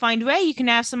 You find Ray, you can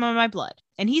have some of my blood.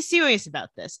 And he's serious about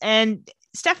this. And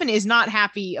Stefan is not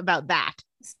happy about that.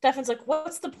 Stefan's like,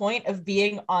 what's the point of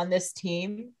being on this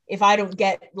team if I don't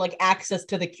get like access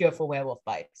to the cure for werewolf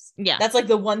bites? Yeah. That's like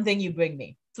the one thing you bring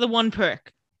me. It's the one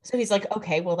perk. So he's like,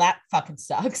 okay, well, that fucking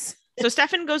sucks. So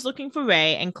Stefan goes looking for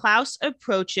Ray and Klaus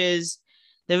approaches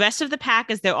the rest of the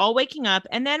pack as they're all waking up.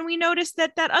 And then we notice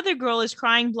that that other girl is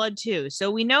crying blood too.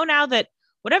 So we know now that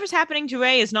whatever's happening to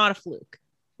Ray is not a fluke.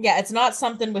 Yeah, it's not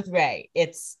something with Ray.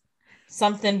 It's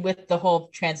something with the whole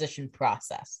transition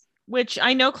process. Which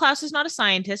I know Klaus is not a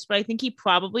scientist, but I think he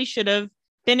probably should have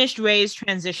finished Ray's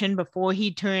transition before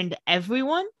he turned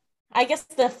everyone. I guess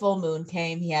the full moon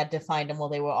came. He had to find them while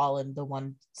they were all in the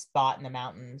one spot in the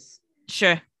mountains.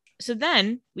 Sure. So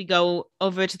then we go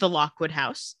over to the Lockwood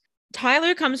house.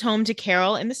 Tyler comes home to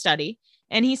Carol in the study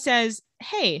and he says,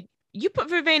 hey, you put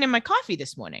vervain in my coffee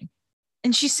this morning.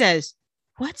 And she says,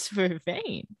 what's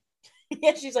vervain?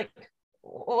 Yeah, she's like,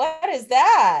 what is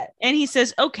that? And he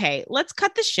says, okay, let's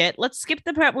cut the shit. Let's skip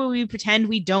the part where we pretend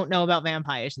we don't know about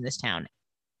vampires in this town.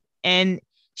 And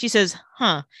she says,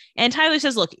 huh. And Tyler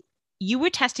says, look, you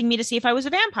were testing me to see if I was a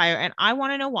vampire, and I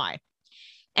want to know why.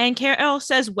 And Carol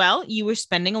says, well, you were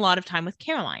spending a lot of time with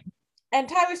Caroline. And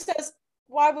Tyler says,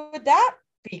 why would that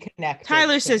be connected?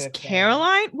 Tyler to says, the thing?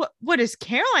 Caroline? What does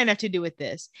Caroline have to do with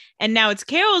this? And now it's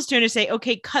Carol's turn to say,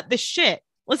 okay, cut the shit.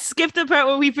 Let's skip the part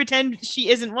where we pretend she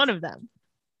isn't one of them.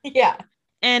 Yeah.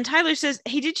 And Tyler says,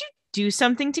 hey, did you do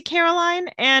something to Caroline?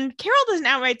 And Carol doesn't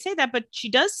outright say that, but she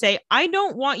does say, I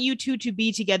don't want you two to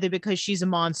be together because she's a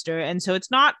monster. And so it's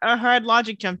not a hard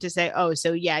logic jump to say, oh,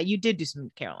 so yeah, you did do something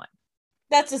to Caroline.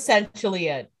 That's essentially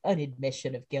an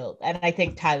admission of guilt. And I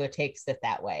think Tyler takes it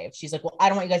that way. If she's like, well, I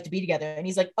don't want you guys to be together. And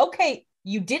he's like, okay,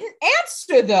 you didn't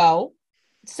answer though.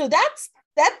 So that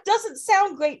doesn't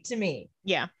sound great to me.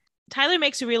 Yeah. Tyler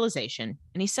makes a realization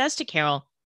and he says to Carol,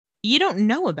 you don't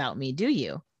know about me, do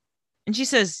you? And she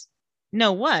says,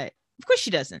 no, what? Of course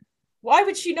she doesn't. Why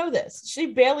would she know this? She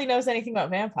barely knows anything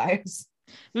about vampires.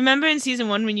 Remember in season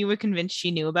 1 when you were convinced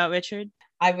she knew about Richard?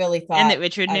 I really thought. And that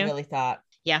Richard knew? I really thought.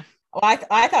 Yeah. Oh,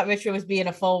 I thought Richard was being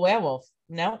a full werewolf.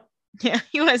 No. Yeah,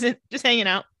 he wasn't. Just hanging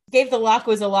out. Gave the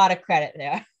Lockwoods a lot of credit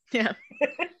there. Yeah.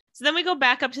 So then we go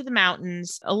back up to the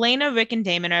mountains. Elena, Rick, and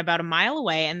Damon are about a mile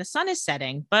away and the sun is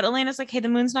setting. But Elena's like, hey, the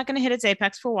moon's not going to hit its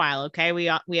apex for a while, okay? We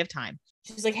have time.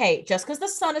 She's like, hey, just because the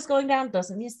sun is going down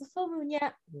doesn't mean it's the full moon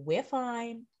yet. We're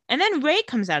fine. And then Ray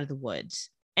comes out of the woods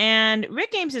and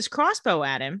Rick aims his crossbow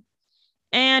at him.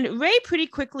 And Ray pretty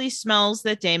quickly smells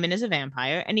that Damon is a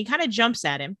vampire and he kind of jumps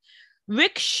at him.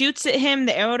 Rick shoots at him.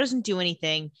 The arrow doesn't do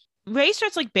anything. Ray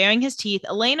starts like baring his teeth.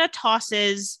 Elena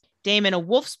tosses Damon a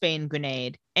wolfsbane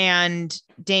grenade and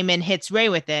Damon hits Ray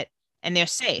with it and they're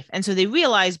safe. And so they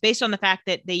realize based on the fact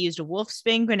that they used a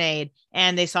wolfsbane grenade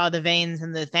and they saw the veins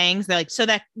and the fangs, they're like, so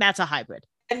that's a hybrid.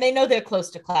 And they know they're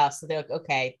close to Klaus. So they're like,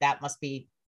 okay, that must be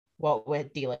what we're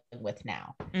dealing with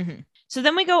now. Mm-hmm. So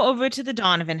then we go over to the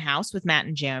Donovan house with Matt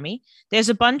and Jeremy. There's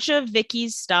a bunch of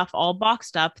Vicky's stuff all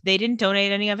boxed up. They didn't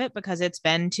donate any of it because it's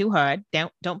been too hard.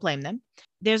 Don't blame them.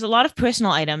 There's a lot of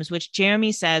personal items, which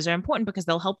Jeremy says are important because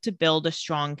they'll help to build a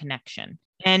strong connection.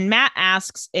 And Matt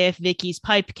asks if Vicky's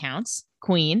pipe counts.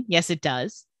 Queen, yes, it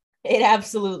does. It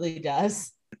absolutely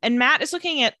does. And Matt is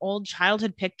looking at old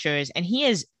childhood pictures and he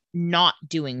is not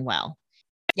doing well.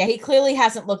 Yeah, he clearly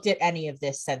hasn't looked at any of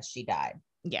this since she died.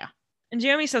 Yeah. And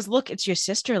Jeremy says, look, it's your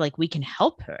sister. Like, we can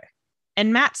help her.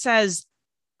 And Matt says,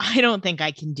 I don't think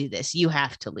I can do this. You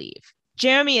have to leave.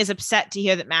 Jeremy is upset to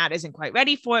hear that Matt isn't quite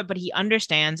ready for it, but he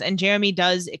understands. And Jeremy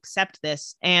does accept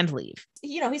this and leave.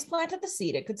 You know, he's planted the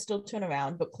seed. It could still turn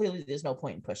around, but clearly there's no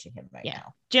point in pushing him right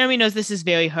now. Jeremy knows this is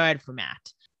very hard for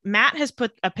Matt. Matt has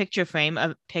put a picture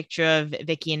of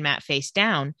Vicky and Matt face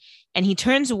down, and he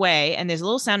turns away and there's a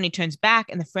little sound and he turns back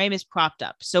and the frame is propped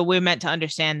up. So we're meant to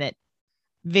understand that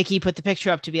Vicky put the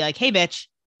picture up to be like, hey, bitch,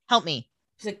 help me.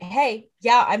 She's like, hey,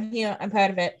 yeah, I'm here. I'm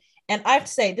part of it. And I have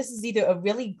to say, this is either a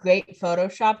really great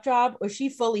Photoshop job or she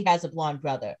fully has a blonde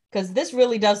brother, because this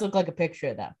really does look like a picture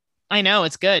of them. I know,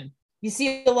 it's good. You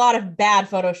see a lot of bad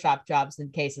Photoshop jobs in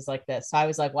cases like this. So I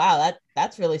was like, wow,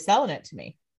 that's really selling it to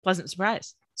me. Pleasant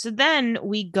surprise. So then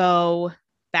we go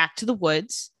back to the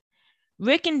woods.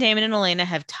 Rick and Damon and Elena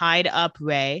have tied up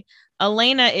Ray.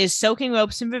 Elena is soaking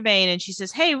ropes in vervain and she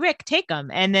says, hey, Rick, take them.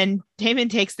 And then Damon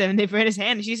takes them and they burn his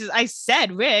hand. And she says, I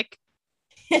said, Rick.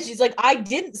 And she's like, I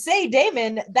didn't say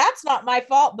Damon. That's not my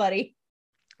fault, buddy.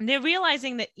 They're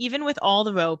realizing that even with all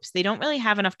the ropes, they don't really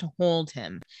have enough to hold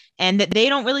him and that they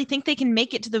don't really think they can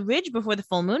make it to the ridge before the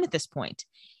full moon at this point.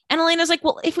 And Elena's like,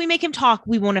 well, if we make him talk,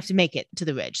 we won't have to make it to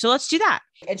the ridge. So let's do that.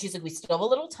 And she's like, we still have a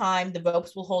little time. The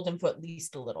ropes will hold him for at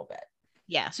least a little bit.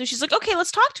 Yeah. So she's like, okay,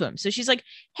 let's talk to him. So she's like,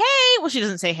 hey, well, she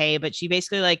doesn't say hey, but she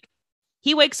basically like,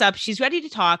 he wakes up, she's ready to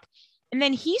talk. And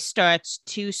then he starts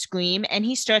to scream and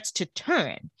he starts to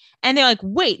turn. And they're like,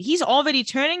 wait, he's already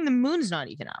turning. The moon's not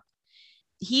even up.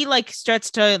 He like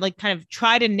starts to like kind of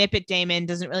try to nip at Damon,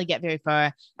 doesn't really get very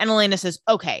far. And Elena says,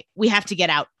 okay, we have to get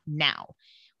out now.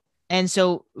 And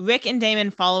so Rick and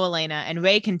Damon follow Elena and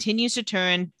Ray continues to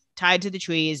turn tied to the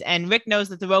trees. And Rick knows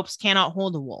that the ropes cannot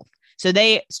hold a wolf. So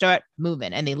they start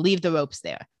moving and they leave the ropes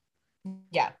there.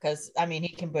 Yeah, because, I mean, he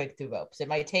can break through ropes. It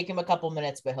might take him a couple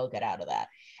minutes, but he'll get out of that.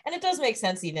 And it does make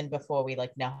sense even before we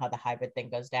like know how the hybrid thing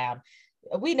goes down.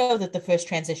 We know that the first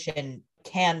transition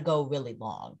can go really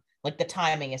long. Like the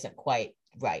timing isn't quite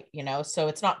right, you know? So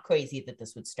it's not crazy that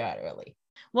this would start early.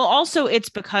 Well, also it's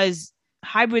because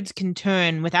hybrids can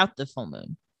turn without the full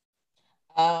moon.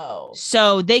 Oh.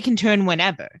 So they can turn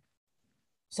whenever.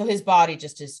 So his body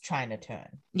just is trying to turn.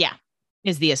 Yeah,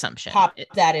 is the assumption. Pop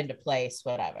that into place,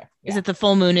 whatever. Yeah. Is that the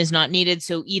full moon is not needed.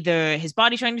 So either his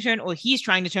body trying to turn or he's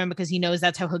trying to turn because he knows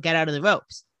that's how he'll get out of the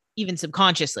ropes, even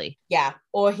subconsciously. Yeah.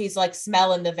 Or he's like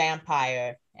smelling the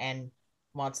vampire and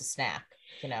wants a snack.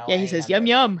 Yeah, he says, yum,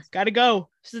 yum, gotta go.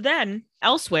 So then,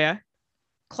 elsewhere,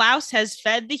 Klaus has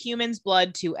fed the human's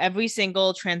blood to every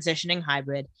single transitioning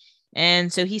hybrid.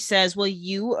 And so he says, well,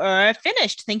 you are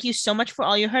finished. Thank you so much for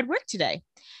all your hard work today.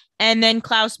 And then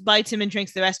Klaus bites him and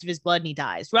drinks the rest of his blood and he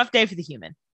dies. Rough day for the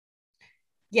human.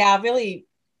 Yeah, really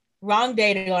wrong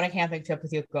day to go on a camping trip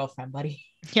with your girlfriend, buddy.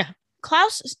 Yeah.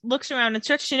 Klaus looks around and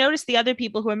starts to notice the other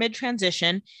people who are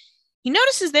mid-transition. He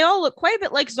notices they all look quite a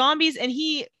bit like zombies, and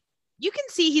you can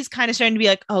see he's kind of starting to be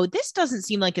like, oh, this doesn't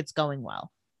seem like it's going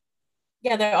well.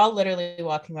 Yeah, they're all literally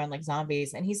walking around like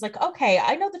zombies. And he's like, okay,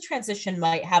 I know the transition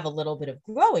might have a little bit of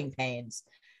growing pains,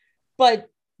 but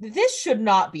this should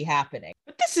not be happening.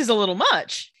 But this is a little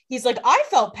much. He's like, I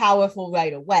felt powerful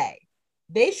right away.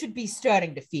 They should be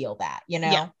starting to feel that, you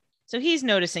know? Yeah. So he's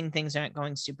noticing things aren't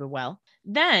going super well.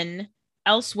 Then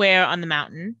elsewhere on the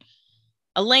mountain,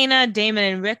 Elena, Damon,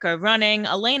 and Rick are running.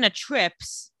 Elena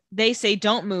trips. They say,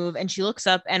 don't move. And she looks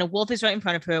up and a wolf is right in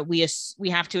front of her. We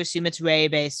have to assume it's Ray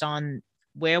based on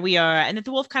where we are and that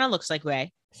the wolf kind of looks like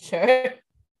Ray. Sure.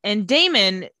 And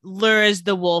Damon lures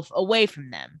the wolf away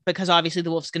from them because obviously the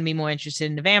wolf's going to be more interested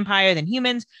in the vampire than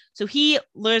humans. So he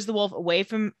lures the wolf away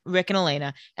from Rick and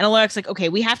Elena. And Alaric's like, okay,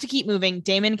 we have to keep moving.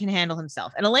 Damon can handle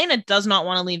himself. And Elena does not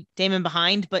want to leave Damon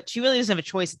behind, but she really doesn't have a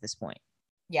choice at this point.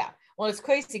 Yeah. Well, it's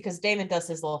crazy because Damon does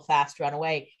his little fast run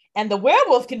away. And the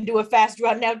werewolf can do a fast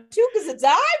run now too because it's a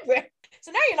hybrid.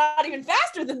 So now you're not even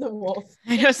faster than the wolf.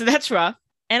 I know, so that's rough.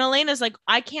 And Elena's like,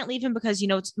 I can't leave him because,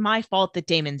 it's my fault that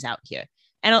Damon's out here.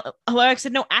 And Alaric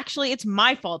said, no, actually, it's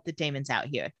my fault that Damon's out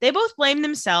here. They both blame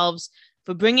themselves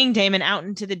for bringing Damon out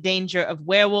into the danger of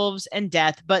werewolves and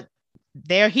death, but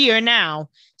they're here now.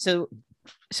 So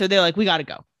they're like, we got to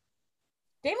go.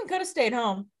 Damon could have stayed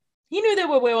home. He knew there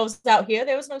were werewolves out here.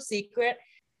 There was no secret.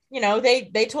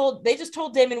 They just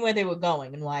told Damon where they were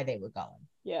going and why they were going.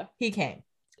 Yeah. He came.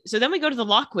 So then we go to the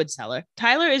Lockwood cellar.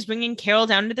 Tyler is bringing Carol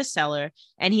down to the cellar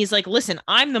and he's like, listen,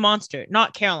 I'm the monster,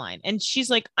 not Caroline. And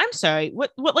she's like, I'm sorry. What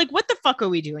the fuck are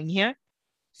we doing here?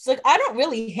 She's like, I don't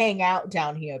really hang out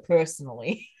down here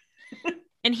personally.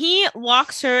 And he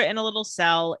locks her in a little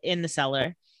cell in the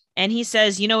cellar. And he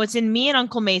says, it's in me and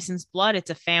Uncle Mason's blood. It's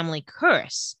a family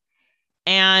curse.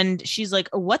 And she's like,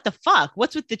 oh, what the fuck?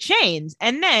 What's with the chains?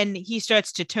 And then he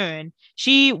starts to turn.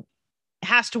 She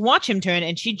has to watch him turn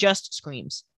and she just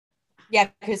screams. Yeah,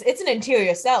 because it's an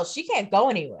interior cell. She can't go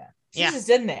anywhere. She's just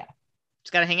in there.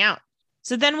 She's got to hang out.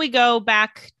 So then we go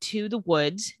back to the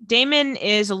woods. Damon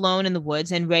is alone in the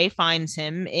woods and Ray finds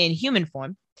him in human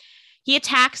form. He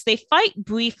attacks. They fight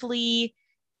briefly.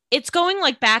 It's going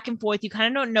like back and forth. You kind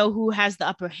of don't know who has the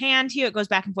upper hand here. It goes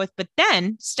back and forth. But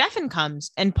then Stefan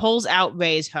comes and pulls out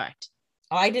Ray's heart.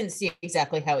 Oh, I didn't see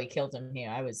exactly how he killed him here.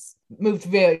 I was moved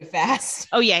very fast.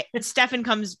 Oh, yeah. Stefan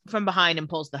comes from behind and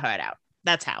pulls the heart out.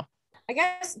 That's how. I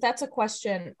guess that's a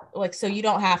question. Like, so you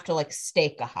don't have to like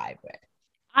stake a hybrid.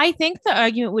 I think the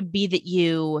argument would be that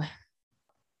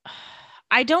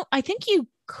I think you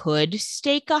could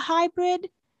stake a hybrid,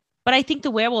 but I think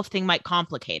the werewolf thing might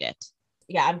complicate it.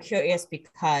 Yeah, I'm curious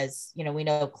because, we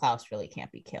know Klaus really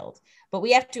can't be killed, but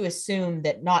we have to assume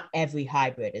that not every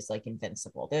hybrid is like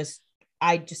invincible.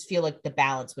 I just feel like the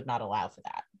balance would not allow for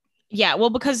that. Yeah, well,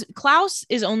 because Klaus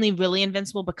is only really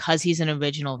invincible because he's an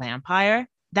original vampire.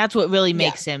 That's what really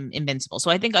makes him invincible. So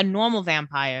I think a normal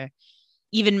vampire,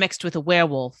 even mixed with a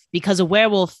werewolf, because a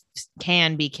werewolf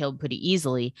can be killed pretty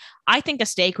easily, I think a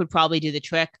stake would probably do the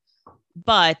trick.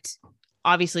 But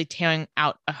obviously tearing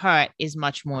out a heart is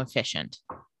much more efficient.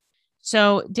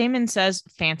 So Damon says,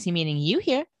 fancy meeting you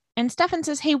here. And Stefan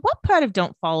says, hey, what part of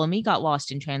Don't Follow Me got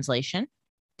lost in translation?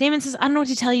 Damon says, I don't know what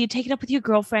to tell you. Take it up with your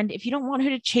girlfriend. If you don't want her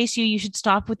to chase you, you should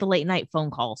stop with the late night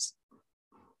phone calls.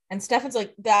 And Stefan's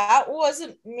like, that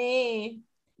wasn't me.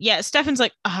 Yeah, Stefan's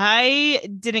like, I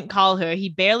didn't call her. He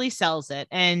barely sells it.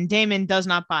 And Damon does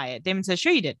not buy it. Damon says,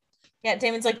 sure you did. Yeah,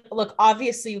 Damon's like, look,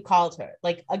 obviously you called her.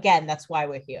 Like, again, that's why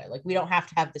we're here. Like, we don't have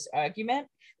to have this argument.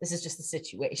 This is just the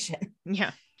situation.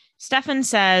 Yeah. Stefan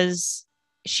says,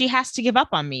 she has to give up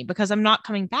on me because I'm not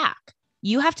coming back.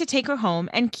 You have to take her home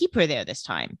and keep her there this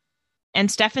time. And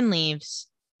Stefan leaves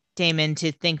Damon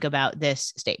to think about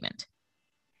this statement.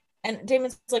 And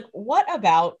Damon's like, what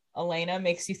about Elena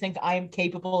makes you think I am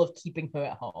capable of keeping her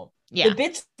at home? Yeah. The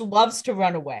bitch loves to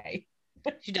run away.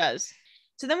 She does.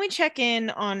 So then we check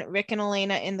in on Rick and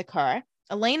Elena in the car.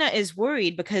 Elena is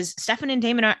worried because Stefan and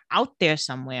Damon are out there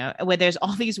somewhere where there's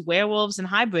all these werewolves and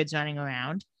hybrids running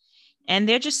around. And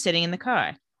they're just sitting in the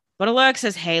car. But Alaric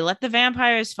says, hey, let the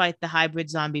vampires fight the hybrid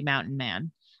zombie mountain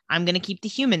man. I'm going to keep the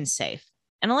humans safe.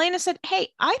 And Elena said, hey,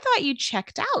 I thought you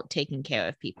checked out taking care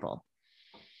of people.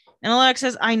 And Alaric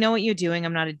says, I know what you're doing.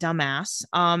 I'm not a dumbass.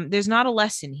 There's not a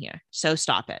lesson here, so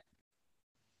stop it.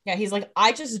 Yeah, he's like,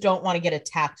 I just don't want to get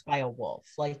attacked by a wolf.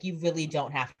 Like, you really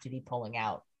don't have to be pulling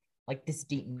out like this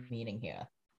deep meaning here.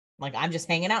 Like, I'm just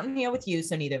hanging out in here with you,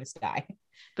 so neither of us die.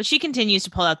 But she continues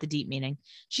to pull out the deep meaning.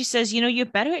 She says, you're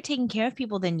better at taking care of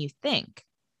people than you think.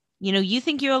 You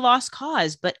think you're a lost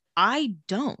cause, but I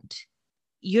don't.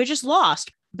 You're just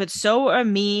lost. But so are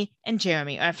me and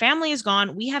Jeremy. Our family is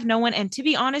gone. We have no one. And to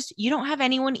be honest, you don't have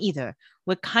anyone either.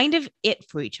 We're kind of it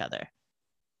for each other.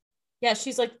 Yeah,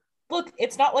 she's like, look,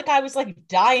 it's not like I was like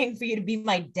dying for you to be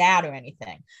my dad or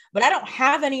anything, but I don't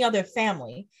have any other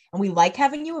family. And we like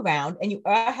having you around and you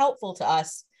are helpful to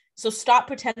us. So stop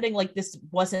pretending like this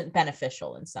wasn't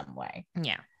beneficial in some way.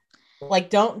 Yeah. Like,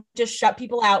 don't just shut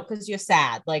people out because you're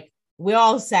sad. Like, we're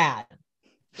all sad.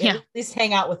 Yeah. At least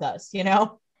hang out with us, you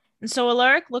know? And so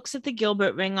Alaric looks at the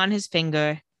Gilbert ring on his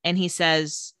finger and he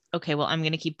says, okay, well, I'm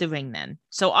going to keep the ring then.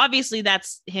 So obviously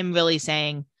that's him really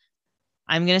saying,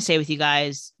 I'm going to stay with you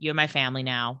guys. You're my family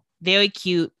now. Very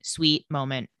cute, sweet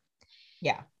moment.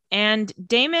 Yeah. And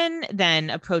Damon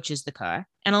then approaches the car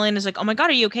and Elena's like, oh my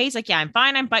God, are you okay? He's like, yeah, I'm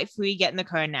fine. I'm bite free. Get in the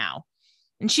car now.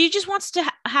 And she just wants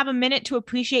to have a minute to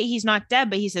appreciate he's not dead.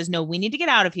 But he says, no, we need to get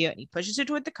out of here. And he pushes her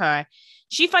toward the car.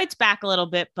 She fights back a little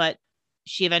bit, but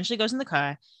she eventually goes in the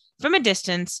car. From a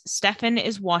distance, Stefan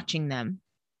is watching them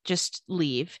just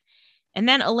leave. And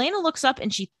then Elena looks up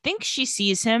and she thinks she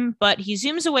sees him, but he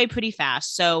zooms away pretty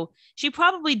fast. So she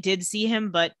probably did see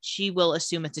him, but she will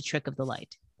assume it's a trick of the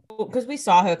light. Because we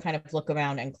saw her kind of look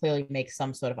around and clearly make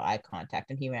some sort of eye contact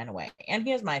and he ran away. And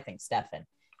here's my thing, Stefan.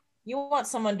 You want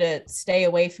someone to stay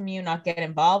away from you, not get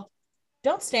involved?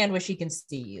 Don't stand where she can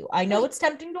see you. I know it's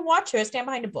tempting to watch her stand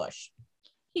behind a bush.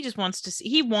 He just wants to see,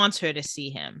 he wants her to see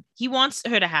him. He wants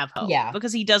her to have hope. Yeah.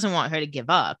 Because he doesn't want her to give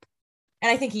up.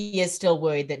 And I think he is still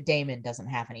worried that Damon doesn't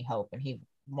have any hope and he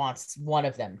wants one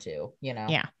of them to, you know?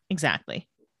 Yeah, exactly.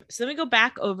 So then we go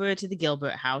back over to the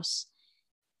Gilbert house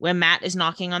where Matt is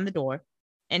knocking on the door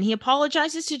and he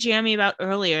apologizes to Jeremy about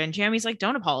earlier. And Jeremy's like,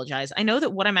 don't apologize. I know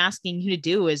that what I'm asking you to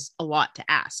do is a lot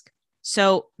to ask.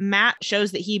 So Matt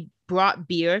shows that he brought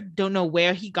beer. Don't know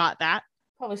where he got that.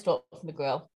 Probably stole it from the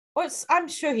grill. Or I'm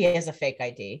sure he has a fake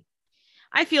ID.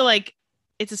 I feel like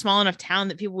it's a small enough town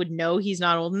that people would know he's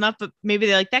not old enough, but maybe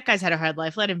they're like, that guy's had a hard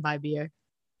life. Let him buy beer.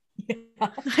 Yeah.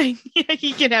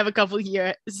 He can have a couple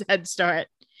years head start.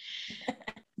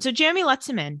 So Jeremy lets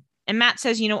him in. And Matt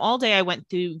says, all day I went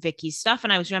through Vicky's stuff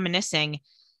and I was reminiscing.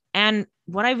 And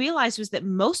what I realized was that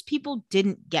most people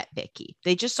didn't get Vicky.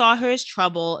 They just saw her as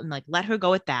trouble and like let her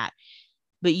go at that.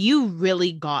 But you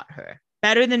really got her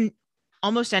better than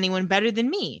almost anyone, better than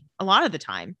me a lot of the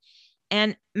time.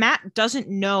 And Matt doesn't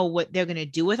know what they're going to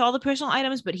do with all the personal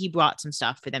items, but he brought some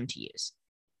stuff for them to use.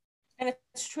 And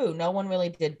it's true. No one really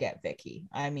did get Vicky.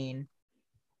 I mean,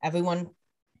 everyone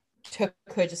took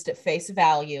her just at face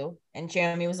value. And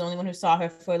Jeremy was the only one who saw her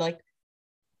for like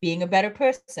being a better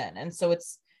person. And so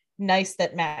it's nice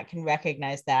that Matt can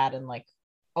recognize that and like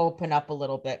open up a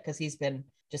little bit because he's been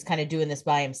just kind of doing this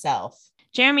by himself.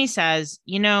 Jeremy says,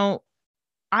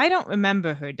 I don't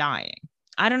remember her dying.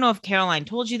 I don't know if Caroline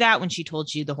told you that when she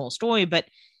told you the whole story, but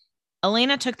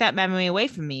Elena took that memory away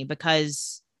from me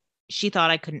because she thought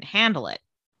I couldn't handle it.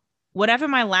 Whatever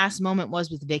my last moment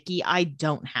was with Vicky, I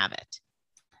don't have it.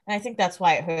 And I think that's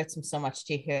why it hurts him so much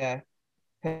to hear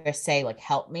her say, like,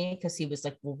 help me. Because he was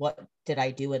like, well, what did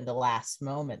I do in the last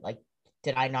moment? Like,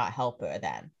 did I not help her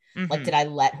then? Mm-hmm. Like, did I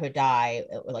let her die?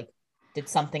 Or, like, did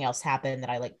something else happen that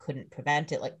I like couldn't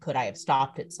prevent it? Like, could I have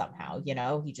stopped it somehow?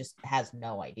 He just has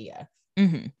no idea.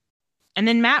 Mm-hmm. And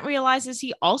then Matt realizes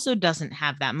he also doesn't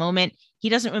have that moment. He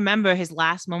doesn't remember his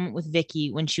last moment with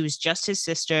Vicky when she was just his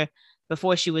sister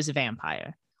before she was a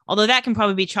vampire. Although that can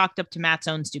probably be chalked up to Matt's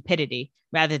own stupidity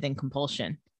rather than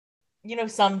compulsion.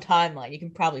 Some timeline, you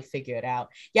can probably figure it out.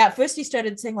 Yeah, at first he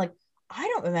started saying like, I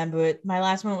don't remember my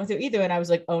last moment with her either. And I was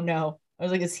like, oh no. I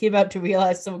was like, is he about to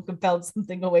realize someone compelled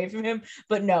something away from him?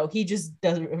 But no, he just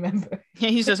doesn't remember. Yeah,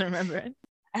 he just doesn't remember it.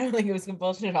 I don't think it was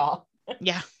compulsion at all.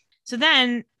 Yeah. So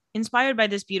then, inspired by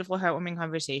this beautiful, heartwarming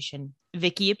conversation,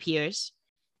 Vicky appears.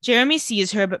 Jeremy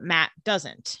sees her, but Matt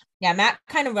doesn't. Yeah, Matt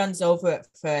kind of runs over at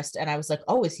first, and I was like,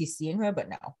 oh, is he seeing her? But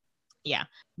no. Yeah,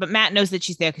 but Matt knows that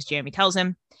she's there because Jeremy tells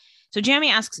him. So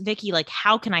Jeremy asks Vicky, like,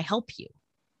 how can I help you?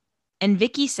 And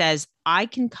Vicky says, I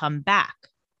can come back.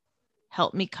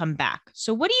 Help me come back.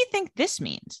 So what do you think this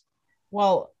means?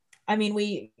 Well, I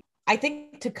mean, I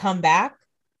think to come back,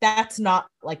 that's not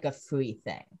like a free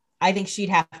thing. I think she'd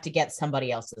have to get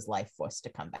somebody else's life force to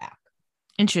come back.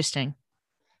 Interesting.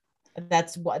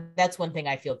 That's one thing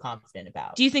I feel confident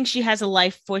about. Do you think she has a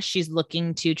life force she's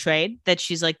looking to trade, that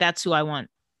she's like, that's who I want?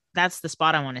 That's the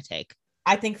spot I want to take.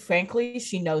 I think, frankly,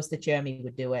 she knows that Jeremy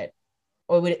would do it,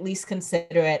 or would at least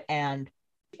consider it, and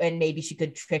maybe she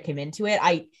could trick him into it.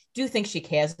 I do think she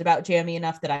cares about Jeremy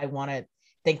enough that I want to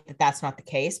think that that's not the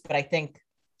case, but I think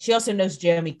she also knows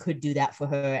Jeremy could do that for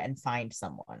her and find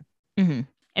someone. Mm-hmm.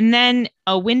 And then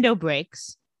a window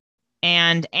breaks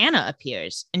and Anna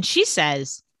appears and she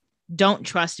says, don't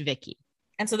trust Vicky.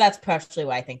 And so that's partially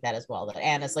why I think that as well, that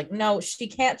Anna's like, no, she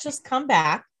can't just come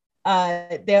back.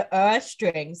 There are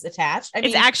strings attached.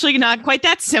 It's actually not quite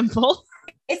that simple.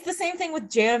 It's the same thing with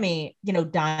Jeremy,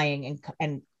 dying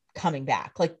and coming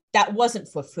back. Like, that wasn't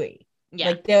for free. Yeah.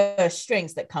 Like, there are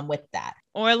strings that come with that.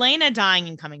 Or Elena dying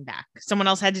and coming back. Someone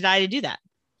else had to die to do that.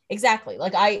 Exactly.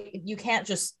 Like, you can't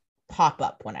just pop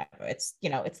up whenever. It's,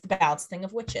 it's the balance thing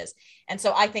of witches. And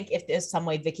so I think if there's some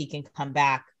way Vicky can come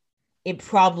back, it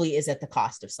probably is at the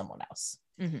cost of someone else.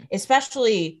 Mm-hmm.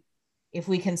 Especially if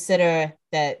we consider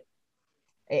that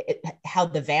how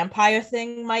the vampire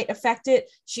thing might affect it.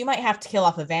 She might have to kill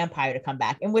off a vampire to come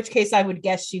back, in which case I would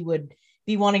guess she would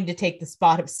be wanting to take the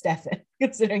spot of Stefan,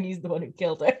 considering he's the one who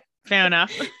killed her. Fair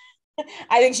enough.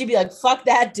 I think she'd be like, fuck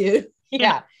that dude.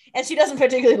 Yeah. And she doesn't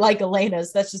particularly like Elena,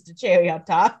 so that's just a cherry on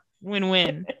top.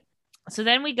 Win-win. So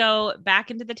then we go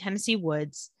back into the Tennessee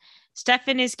woods.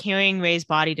 Stefan is carrying Ray's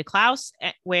body to Klaus,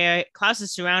 where Klaus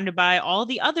is surrounded by all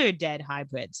the other dead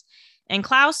hybrids. And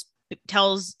Klaus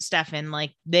tells Stefan,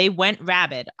 like, they went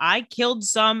rabid. I killed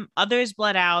some, others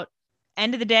bled out.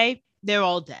 End of the day, they're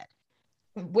all dead.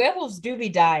 Werewolves do be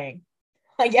dying.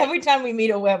 Like, every time we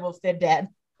meet a werewolf, they're dead.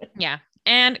 Yeah.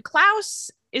 And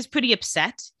Klaus is pretty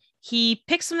upset. He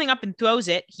picks something up and throws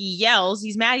it. He yells.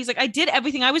 He's mad. He's like, I did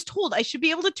everything I was told. I should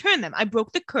be able to turn them. I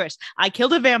broke the curse. I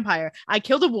killed a vampire. I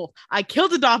killed a wolf. I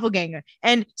killed a doppelganger.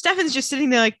 And Stefan's just sitting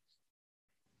there like,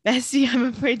 Bessie, I'm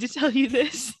afraid to tell you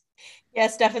this. Yeah,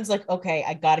 Stefan's like, okay,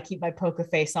 I got to keep my poker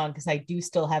face on because I do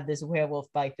still have this werewolf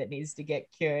bite that needs to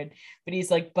get cured. But he's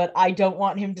like, but I don't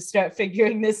want him to start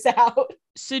figuring this out.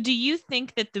 So do you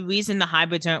think that the reason the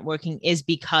hybrids aren't working is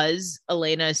because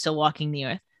Elena is still walking the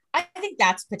earth? I think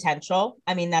that's potential.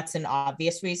 I mean, that's an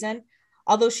obvious reason.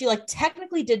 Although she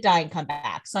technically did die and come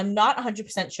back. So I'm not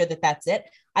 100% sure that that's it.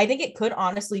 I think it could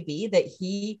honestly be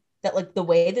that the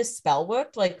way this spell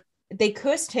worked, they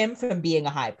cursed him from being a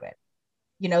hybrid.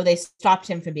 They stopped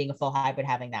him from being a full hybrid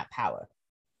having that power.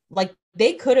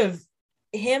 They could have,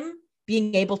 him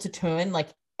being able to turn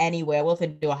any werewolf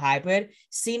into a hybrid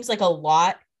seems like a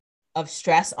lot of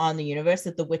stress on the universe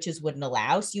that the witches wouldn't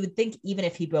allow. So you would think even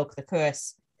if he broke the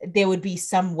curse, there would be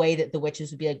some way that the witches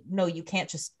would be like, no, you can't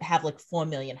just have 4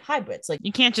 million hybrids.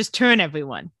 You can't just turn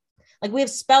everyone. We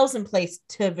have spells in place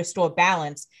to restore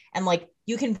balance, and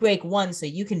you can break one so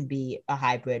you can be a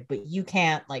hybrid, but you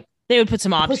can't they would put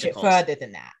some push obstacles. it further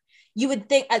than that. You would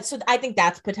think, so I think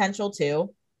that's potential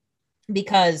too,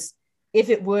 because if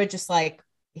it were just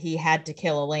he had to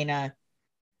kill Elena,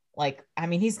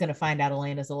 he's going to find out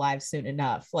Elena's alive soon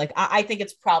enough. I think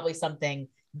it's probably something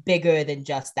bigger than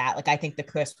just that. I think the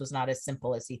curse was not as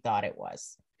simple as he thought it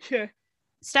was. Sure.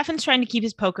 Stefan's trying to keep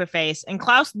his poker face, and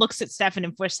Klaus looks at Stefan,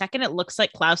 and for a second it looks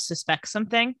like Klaus suspects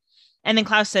something. And then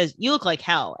Klaus says, you look like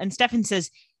hell. And Stefan says,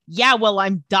 yeah, well,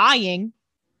 I'm dying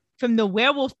from the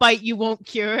werewolf bite you won't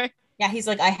cure. Yeah, he's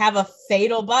like, I have a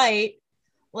fatal bite.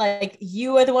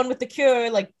 You are the one with the cure.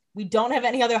 We don't have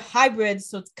any other hybrids,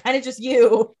 so it's kind of just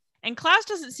you. And Klaus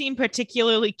doesn't seem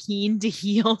particularly keen to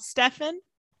heal Stefan.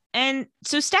 And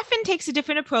so Stefan takes a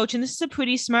different approach, and this is a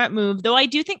pretty smart move, though I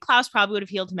do think Klaus probably would have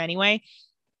healed him anyway.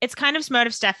 It's kind of smart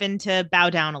of Stefan to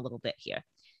bow down a little bit here.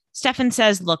 Stefan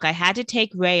says, look, I had to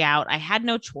take Ray out. I had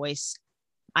no choice.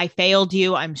 I failed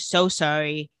you. I'm so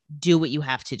sorry. Do what you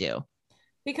have to do.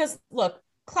 Because, look,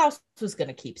 Klaus was going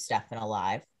to keep Stefan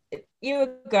alive.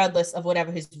 Regardless of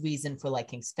whatever his reason for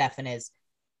liking Stefan is,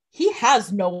 he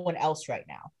has no one else right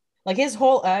now. His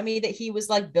whole army that he was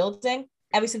building,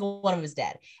 every single one of them is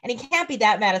dead. And he can't be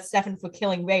that mad at Stefan for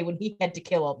killing Ray when he had to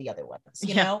kill all the other ones,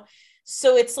 you know?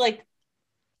 So it's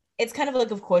it's kind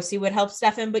of course he would help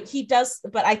Stefan, but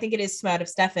I think it is smart of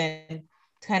Stefan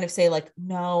to kind of say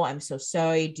no, I'm so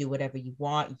sorry. Do whatever you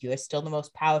want. You're still the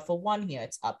most powerful one here.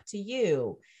 It's up to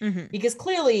you. Mm-hmm. Because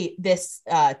clearly this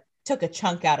took a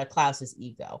chunk out of Klaus's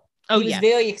ego. He was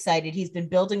very excited. He's been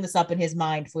building this up in his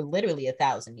mind for literally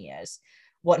 1,000 years,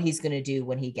 what he's going to do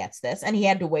when he gets this. And he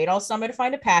had to wait all summer to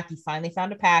find a pack. He finally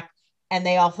found a pack, and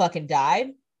they all fucking died.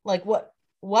 What?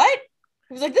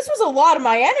 He was like, this was a lot of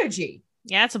my energy.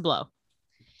 Yeah, it's a blow.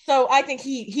 So I think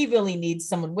he really needs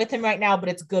someone with him right now, but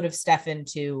it's good of Stefan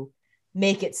to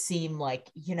make it seem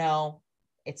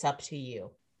It's up to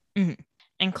you.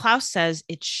 And Klaus says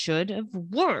it should have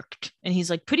worked. And he's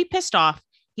like pretty pissed off.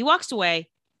 He walks away.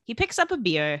 He picks up a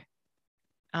beer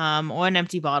or an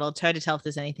empty bottle. It's hard to tell if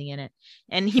there's anything in it.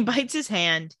 And he bites his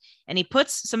hand and he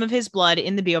puts some of his blood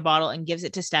in the beer bottle and gives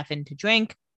it to Stefan to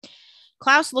drink.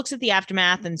 Klaus looks at the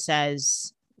aftermath and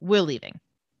says, we're leaving.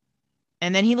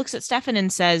 And then he looks at Stefan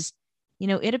and says, you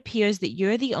know, it appears that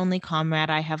you're the only comrade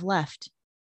I have left.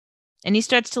 And he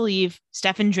starts to leave.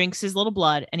 Stefan drinks his little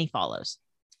blood and he follows.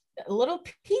 A little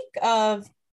peek of,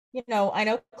 you know, I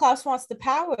know Klaus wants the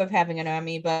power of having an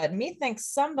army, but me thinks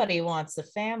somebody wants a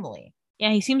family.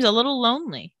 Yeah, he seems a little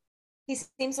lonely. He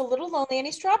seems a little lonely, and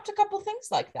he's dropped a couple things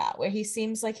like that, where he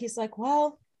seems like he's like,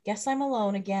 well, guess I'm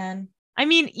alone again. I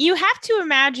mean, you have to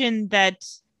imagine that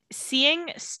seeing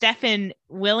Stefan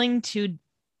willing to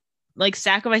like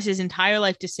sacrifice his entire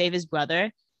life to save his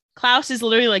brother, Klaus is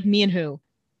literally like, me and who?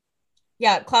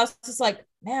 Yeah, Klaus is like,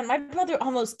 man, my brother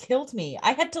almost killed me.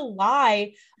 I had to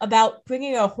lie about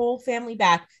bringing a whole family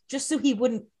back just so he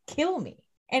wouldn't kill me.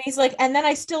 And he's like, and then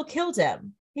I still killed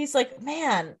him. He's like,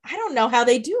 man, I don't know how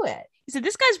they do it. He said,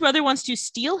 this guy's brother wants to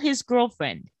steal his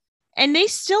girlfriend and they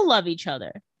still love each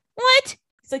other. What?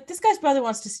 It's like, this guy's brother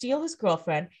wants to steal his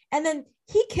girlfriend, and then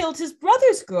he killed his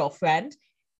brother's girlfriend,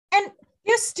 and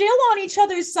they're still on each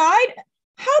other's side.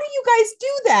 How do you guys do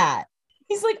that?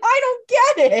 He's like, I don't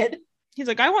get it. He's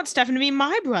like, I want Stefan to be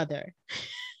my brother.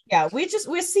 Yeah, we're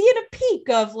seeing a peek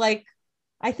of like,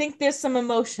 I think there's some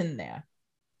emotion there.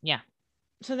 Yeah.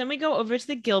 So then we go over to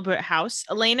the Gilbert house.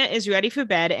 Elena is ready for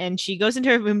bed and she goes into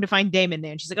her room to find Damon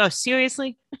there. And she's like, oh,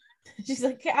 seriously? She's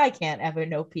like, I can't ever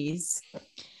know peace.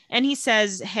 And he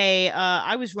says, hey,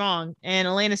 I was wrong. And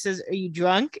Elena says, are you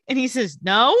drunk? And he says,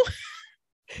 no.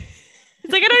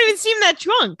 It's like, I don't even seem that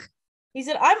drunk. He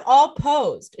said, I'm all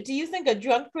posed. Do you think a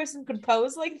drunk person could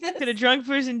pose like this? Could a drunk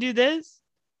person do this?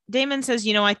 Damon says,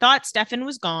 you know, I thought Stefan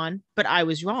was gone, but I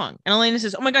was wrong. And Elena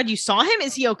says, oh my God, you saw him?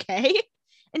 Is he okay?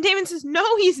 And Damon says,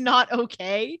 no, he's not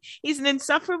okay. He's an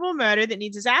insufferable murderer that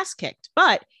needs his ass kicked,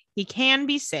 but he can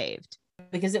be saved.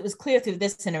 Because it was clear through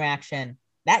this interaction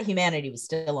that humanity was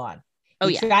still on.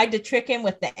 He tried to trick him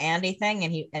with the Andy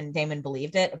thing, and Damon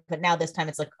believed it. But now this time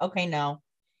it's like, okay, no,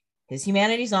 his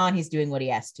humanity's on. He's doing what he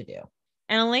has to do.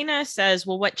 And Elena says,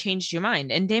 well, what changed your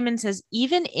mind? And Damon says,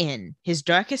 even in his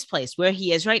darkest place where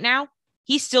he is right now,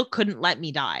 he still couldn't let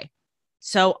me die.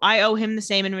 So I owe him the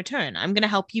same in return. I'm going to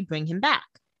help you bring him back.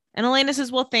 And Elena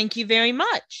says, well, thank you very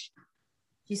much.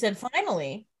 She said,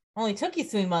 finally, only took you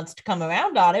 3 months to come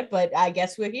around on it, but I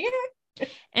guess we're here.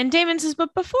 And Damon says,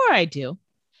 but before I do,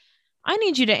 I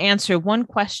need you to answer one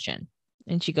question.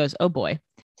 And she goes, oh boy.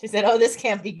 She said, oh, this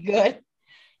can't be good.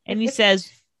 And he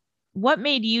says, what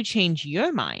made you change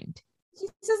your mind? She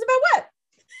says, about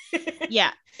what?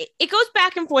 Yeah, it goes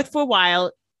back and forth for a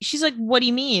while. She's like, what do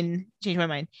you mean change my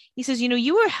mind? He says, you know,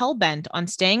 you were hell-bent on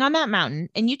staying on that mountain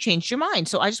and you changed your mind.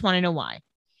 So I just want to know why.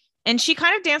 And she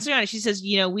kind of dances around it. She says,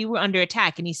 you know, we were under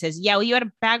attack. And he says, yeah, well, you had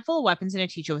a bag full of weapons and a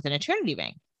teacher with an eternity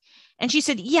ring. And she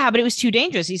said, yeah, but it was too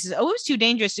dangerous. He says, oh, it was too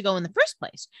dangerous to go in the first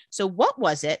place. So what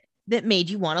was it that made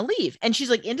you want to leave? And she's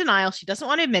like in denial. She doesn't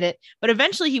want to admit it. But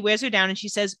eventually he wears her down and she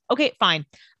says, okay, fine.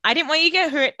 I didn't want you to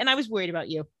get hurt and I was worried about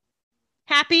you.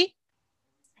 Happy?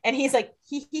 And he's like,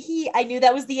 he. I knew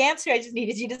that was the answer. I just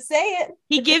needed you to say it.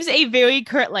 He gives a very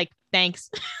curt, like, thanks.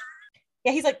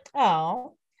 Yeah, he's like,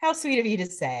 oh, how sweet of you to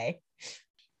say.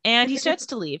 And he starts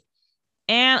to leave.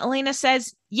 And Elena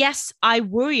says, yes, I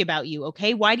worry about you.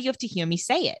 Okay. Why do you have to hear me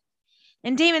say it?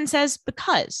 And Damon says,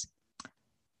 because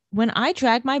when I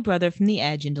drag my brother from the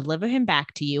edge and deliver him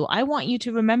back to you, I want you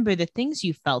to remember the things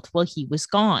you felt while he was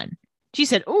gone. She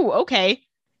said, oh, okay.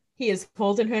 He is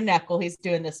holding her neck while he's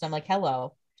doing this. And I'm like,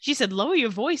 hello. She said, lower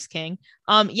your voice, King.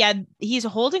 Yeah, he's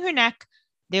holding her neck.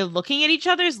 They're looking at each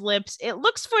other's lips. It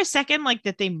looks for a second like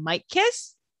that they might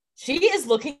kiss. She is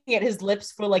looking at his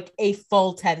lips for like a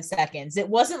full 10 seconds. It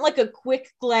wasn't like a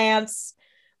quick glance,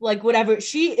 like whatever.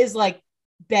 She is like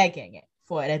begging it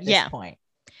for it at this point.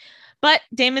 But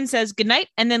Damon says goodnight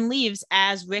and then leaves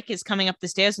as Rick is coming up the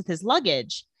stairs with his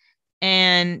luggage.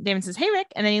 And Damon says, hey, Rick.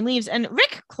 And then he leaves. And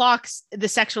Rick clocks the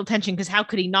sexual tension because how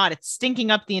could he not? It's stinking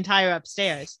up the entire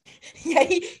upstairs. Yeah,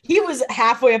 he was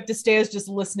halfway up the stairs just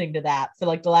listening to that for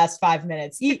like the last 5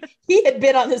 minutes. He had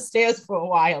been on the stairs for a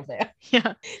while there.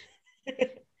 Yeah.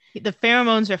 The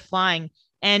pheromones are flying.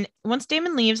 And once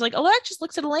Damon leaves, like Alaric just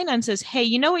looks at Elena and says, hey,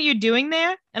 you know what you're doing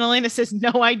there? And Elena says,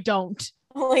 no, I don't.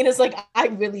 Elena's like, I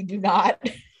really do not.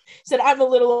 Said, I'm a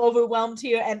little overwhelmed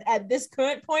here. And at this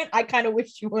current point, I kind of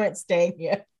wish you weren't staying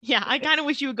here. Yeah, I kind of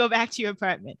wish you would go back to your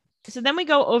apartment. So then we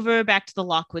go over back to the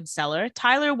Lockwood cellar.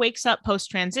 Tyler wakes up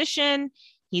post-transition.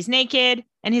 He's naked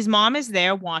and his mom is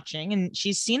there watching and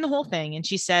she's seen the whole thing. And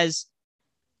she says,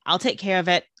 I'll take care of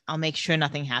it. I'll make sure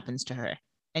nothing happens to her.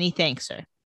 And he thanks her.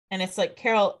 And it's like,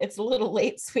 Carol, it's a little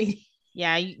late, sweetie.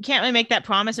 Yeah, you can't really make that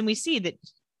promise. And we see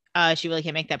that she really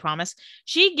can't make that promise.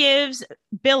 She gives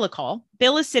Bill a call.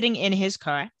 Bill is sitting in his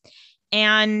car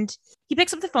and he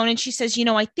picks up the phone and she says,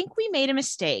 I think we made a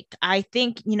mistake. I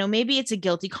think, maybe it's a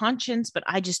guilty conscience, but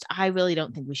I really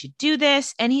don't think we should do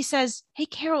this. And he says, hey,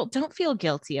 Carol, don't feel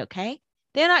guilty, okay?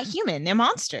 They're not human. They're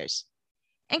monsters.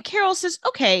 And Carol says,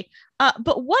 okay,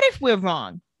 but what if we're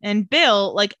wrong? And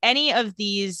Bill, like any of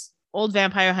these old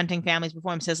vampire hunting families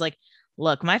before him, says like,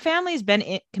 look, my family's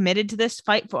been committed to this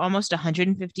fight for almost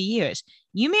 150 years.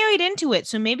 You married into it,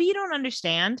 so maybe you don't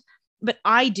understand, but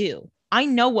I do. I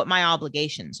know what my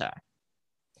obligations are.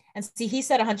 And see, he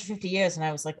said 150 years, and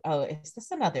I was like, oh, is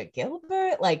this another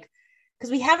Gilbert? Like, because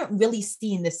we haven't really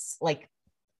seen this like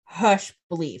hush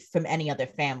belief from any other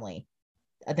family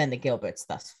than the Gilberts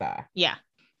thus far. Yeah.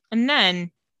 And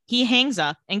then he hangs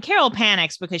up and Carol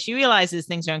panics because she realizes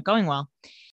things aren't going well.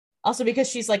 Also because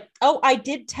she's like, oh, I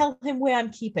did tell him where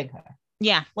I'm keeping her.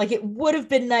 Yeah. Like it would have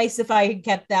been nice if I had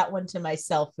kept that one to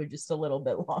myself for just a little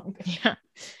bit longer. Yeah.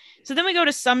 So then we go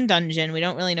to some dungeon. We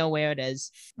don't really know where it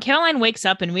is. Caroline wakes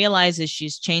up and realizes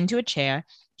she's chained to a chair.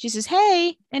 She says,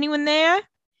 hey, anyone there?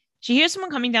 She hears someone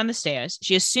coming down the stairs.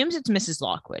 She assumes it's Mrs.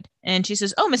 Lockwood. And she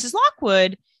says, oh, Mrs.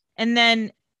 Lockwood. And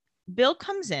then Bill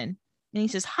comes in and he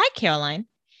says, hi, Caroline.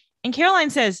 And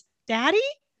Caroline says, Daddy?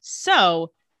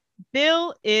 So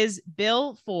Bill is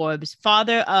Bill Forbes,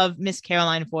 father of Miss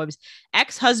Caroline Forbes,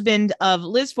 ex-husband of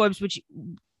Liz Forbes, which,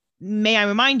 may I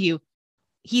remind you,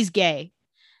 he's gay.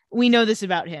 We know this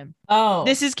about him. Oh,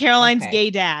 this is Caroline's gay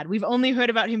dad. We've only heard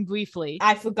about him briefly.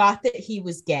 I forgot that he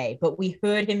was gay, but we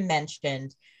heard him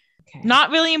mentioned. Okay.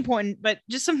 Not really important, but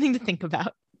just something to think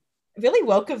about. Really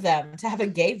woke of them to have a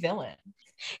gay villain.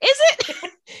 Is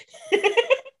it?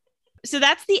 So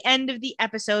that's the end of the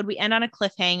episode. We end on a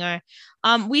cliffhanger.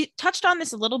 We touched on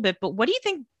this a little bit, but what do you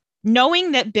think,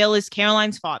 knowing that Bill is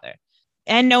Caroline's father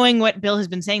and knowing what Bill has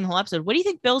been saying the whole episode, what do you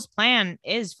think Bill's plan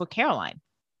is for Caroline?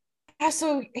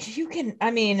 So you can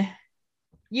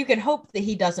hope that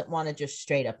he doesn't want to just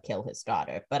straight up kill his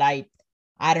daughter, but I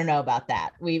don't know about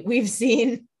that. We've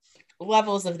seen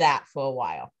levels of that for a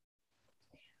while.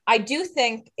 I do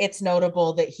think it's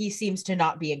notable that he seems to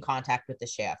not be in contact with the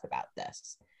sheriff about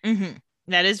this. Mm-hmm.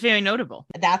 That is very notable.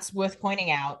 That's worth pointing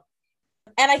out.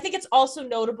 And I think it's also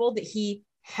notable that he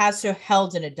has her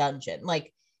held in a dungeon.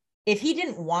 Like, if he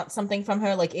didn't want something from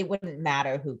her, like, it wouldn't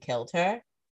matter who killed her.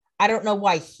 I don't know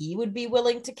why he would be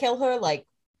willing to kill her. Like,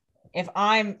 if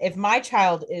my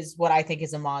child is what I think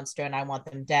is a monster and I want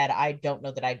them dead, I don't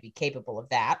know that I'd be capable of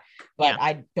that. But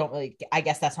yeah. I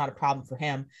guess that's not a problem for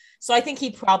him. So I think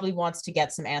he probably wants to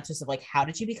get some answers of like, how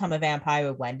did you become a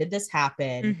vampire? When did this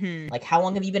happen? Mm-hmm. Like, how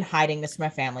long have you been hiding this from our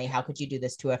family? How could you do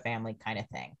this to our family, kind of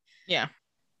thing? Yeah.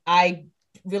 I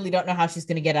really don't know how she's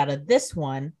going to get out of this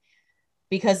one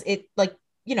because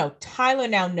Tyler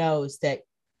now knows that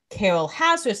Carol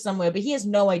has her somewhere, but he has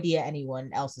no idea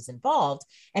anyone else is involved.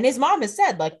 And his mom has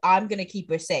said, like, I'm going to keep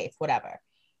her safe, whatever.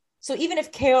 So even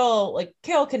if Carol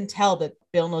can tell that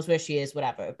Bill knows where she is,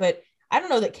 whatever. But I don't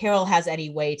know that Carol has any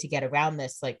way to get around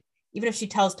this. Like, even if she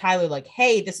tells Tyler, like,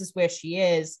 hey, this is where she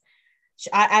is,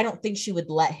 I don't think she would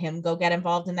let him go get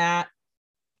involved in that.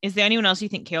 Is there anyone else you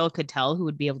think Carol could tell who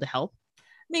would be able to help?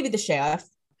 Maybe the sheriff.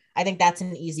 I think that's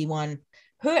an easy one.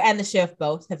 Her and the sheriff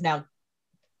both have now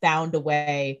found a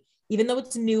way, even though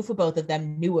it's new for both of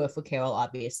them, newer for Carol,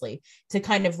 obviously, to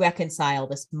kind of reconcile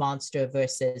this monster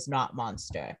versus not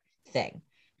monster thing.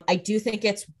 I do think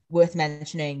it's worth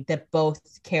mentioning that both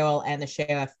Carol and the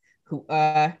sheriff, who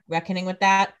are reckoning with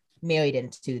that, married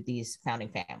into these founding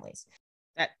families.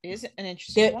 That is an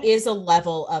interesting There is a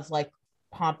level of like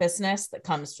pompousness that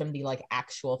comes from the like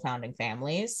actual founding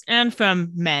families. And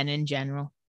from men in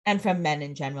general. And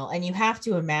you have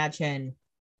to imagine,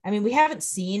 I mean, we haven't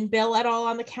seen Bill at all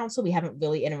on the council. We haven't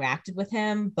really interacted with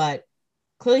him, but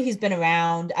clearly he's been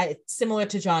around. Similar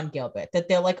to John Gilbert, that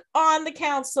they're like on the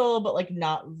council, but like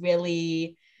not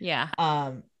really. Yeah.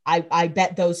 I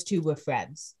bet those two were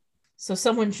friends. So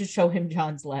someone should show him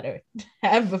John's letter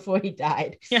before he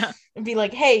died. Yeah. And be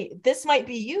like, hey, this might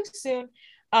be you soon.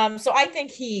 So I think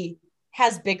he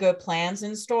has bigger plans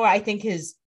in store. I think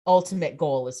his ultimate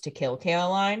goal is to kill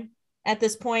Caroline at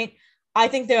this point. I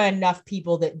think there are enough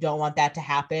people that don't want that to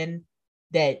happen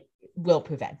that will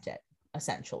prevent it,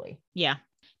 essentially. Yeah.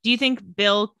 Do you think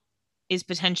Bill is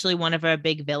potentially one of our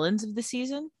big villains of the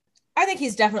season? I think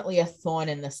he's definitely a thorn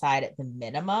in the side at the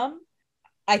minimum.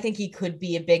 I think he could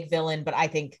be a big villain, but I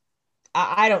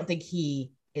don't think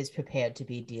he is prepared to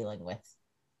be dealing with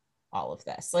all of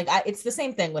this. Like, it's the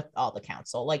same thing with all the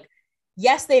council. Like,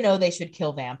 yes, they know they should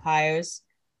kill vampires,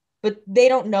 but they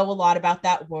don't know a lot about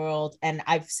that world. And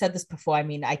I've said this before. I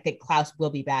mean, I think Klaus will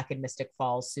be back in Mystic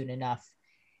Falls soon enough.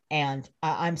 And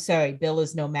I'm sorry, Bill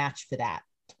is no match for that.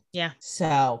 Yeah.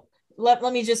 So let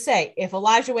me just say, if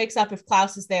Elijah wakes up, if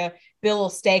Klaus is there, Bill will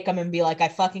stake him and be like, I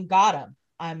fucking got him.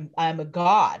 I'm a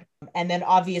god. And then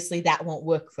obviously that won't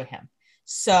work for him.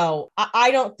 So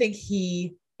I don't think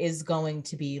he is going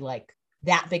to be like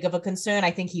that big of a concern.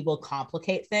 I think he will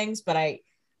complicate things, but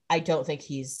I don't think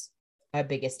he's our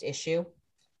biggest issue.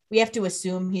 We have to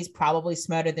assume he's probably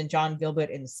smarter than John Gilbert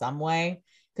in some way,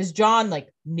 because John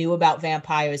like knew about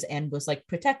vampires and was like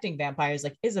protecting vampires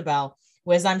like Isabel,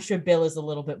 whereas I'm sure Bill is a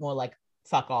little bit more like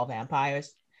fuck all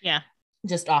vampires. Yeah.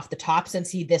 Just off the top,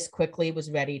 since he this quickly was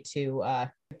ready to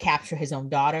capture his own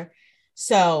daughter.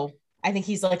 So I think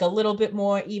he's like a little bit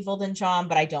more evil than John,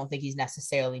 but I don't think he's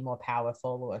necessarily more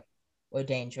powerful or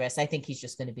dangerous. I think he's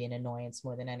just going to be an annoyance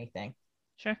more than anything.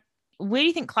 Sure. Where do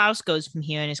you think Klaus goes from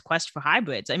here in his quest for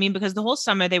hybrids? I mean, because the whole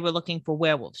summer they were looking for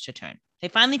werewolves to turn. They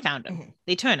finally found them. Mm-hmm.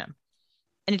 They turn them.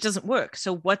 And it doesn't work.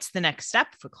 So what's the next step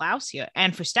for Klaus here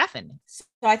and for Stefan? So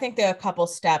I think there are a couple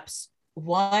steps.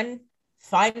 One,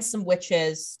 find some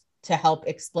witches to help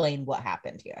explain what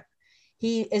happened here.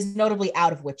 He is notably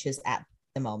out of witches at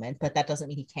the moment, but that doesn't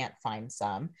mean he can't find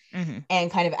some. Mm-hmm.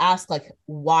 And kind of ask, like,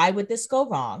 why would this go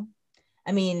wrong?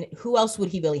 I mean, who else would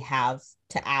he really have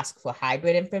to ask for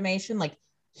hybrid information? Like,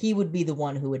 he would be the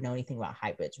one who would know anything about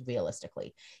hybrids,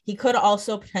 realistically. He could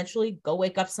also potentially go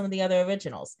wake up some of the other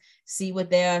originals, see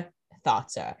what their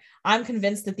thoughts are. I'm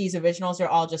convinced that these originals are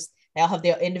all just, they all have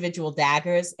their individual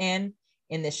daggers in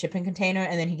this shipping container,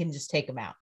 and then he can just take them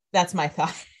out. That's my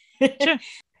thought. Sure.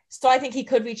 So I think he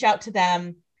could reach out to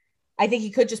them. I think he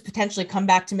could just potentially come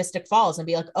back to Mystic Falls and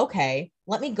be like, okay,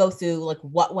 let me go through like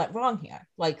what went wrong here.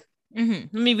 Like,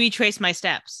 let me retrace my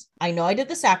steps. I know I did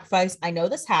the sacrifice. I know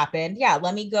this happened. Yeah,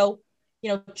 let me go,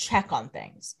 check on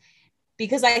things.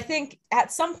 Because I think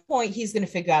at some point he's going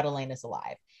to figure out Elena's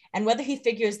alive. And whether he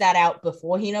figures that out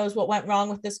before he knows what went wrong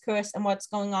with this curse and what's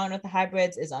going on with the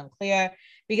hybrids is unclear.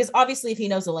 Because obviously if he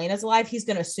knows Elena's alive, he's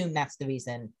going to assume that's the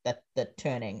reason that the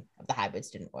turning of the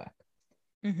hybrids didn't work.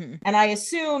 Mm-hmm. And I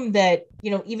assume that,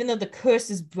 even though the curse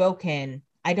is broken,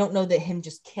 I don't know that him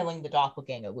just killing the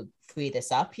doppelganger would free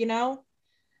this up,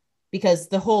 because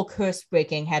the whole curse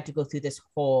breaking had to go through this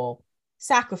whole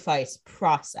sacrifice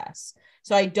process.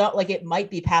 So I don't like, it might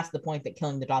be past the point that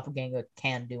killing the doppelganger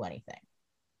can do anything.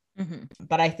 Mm-hmm.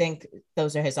 But I think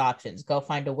those are his options. Go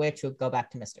find a witch or go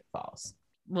back to Mystic Falls.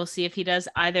 We'll see if he does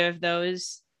either of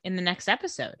those in the next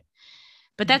episode.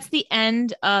 But that's the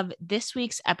end of this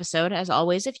week's episode. As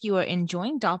always, if you are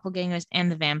enjoying Doppelgangers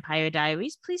and the Vampire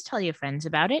Diaries, please tell your friends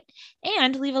about it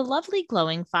and leave a lovely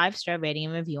glowing 5-star rating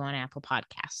and review on Apple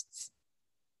Podcasts.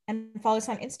 And follow us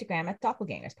on Instagram at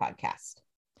Doppelgangers Podcast.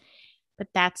 But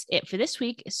that's it for this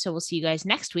week. So we'll see you guys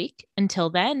next week. Until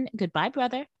then, goodbye,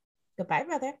 brother. Goodbye,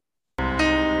 brother.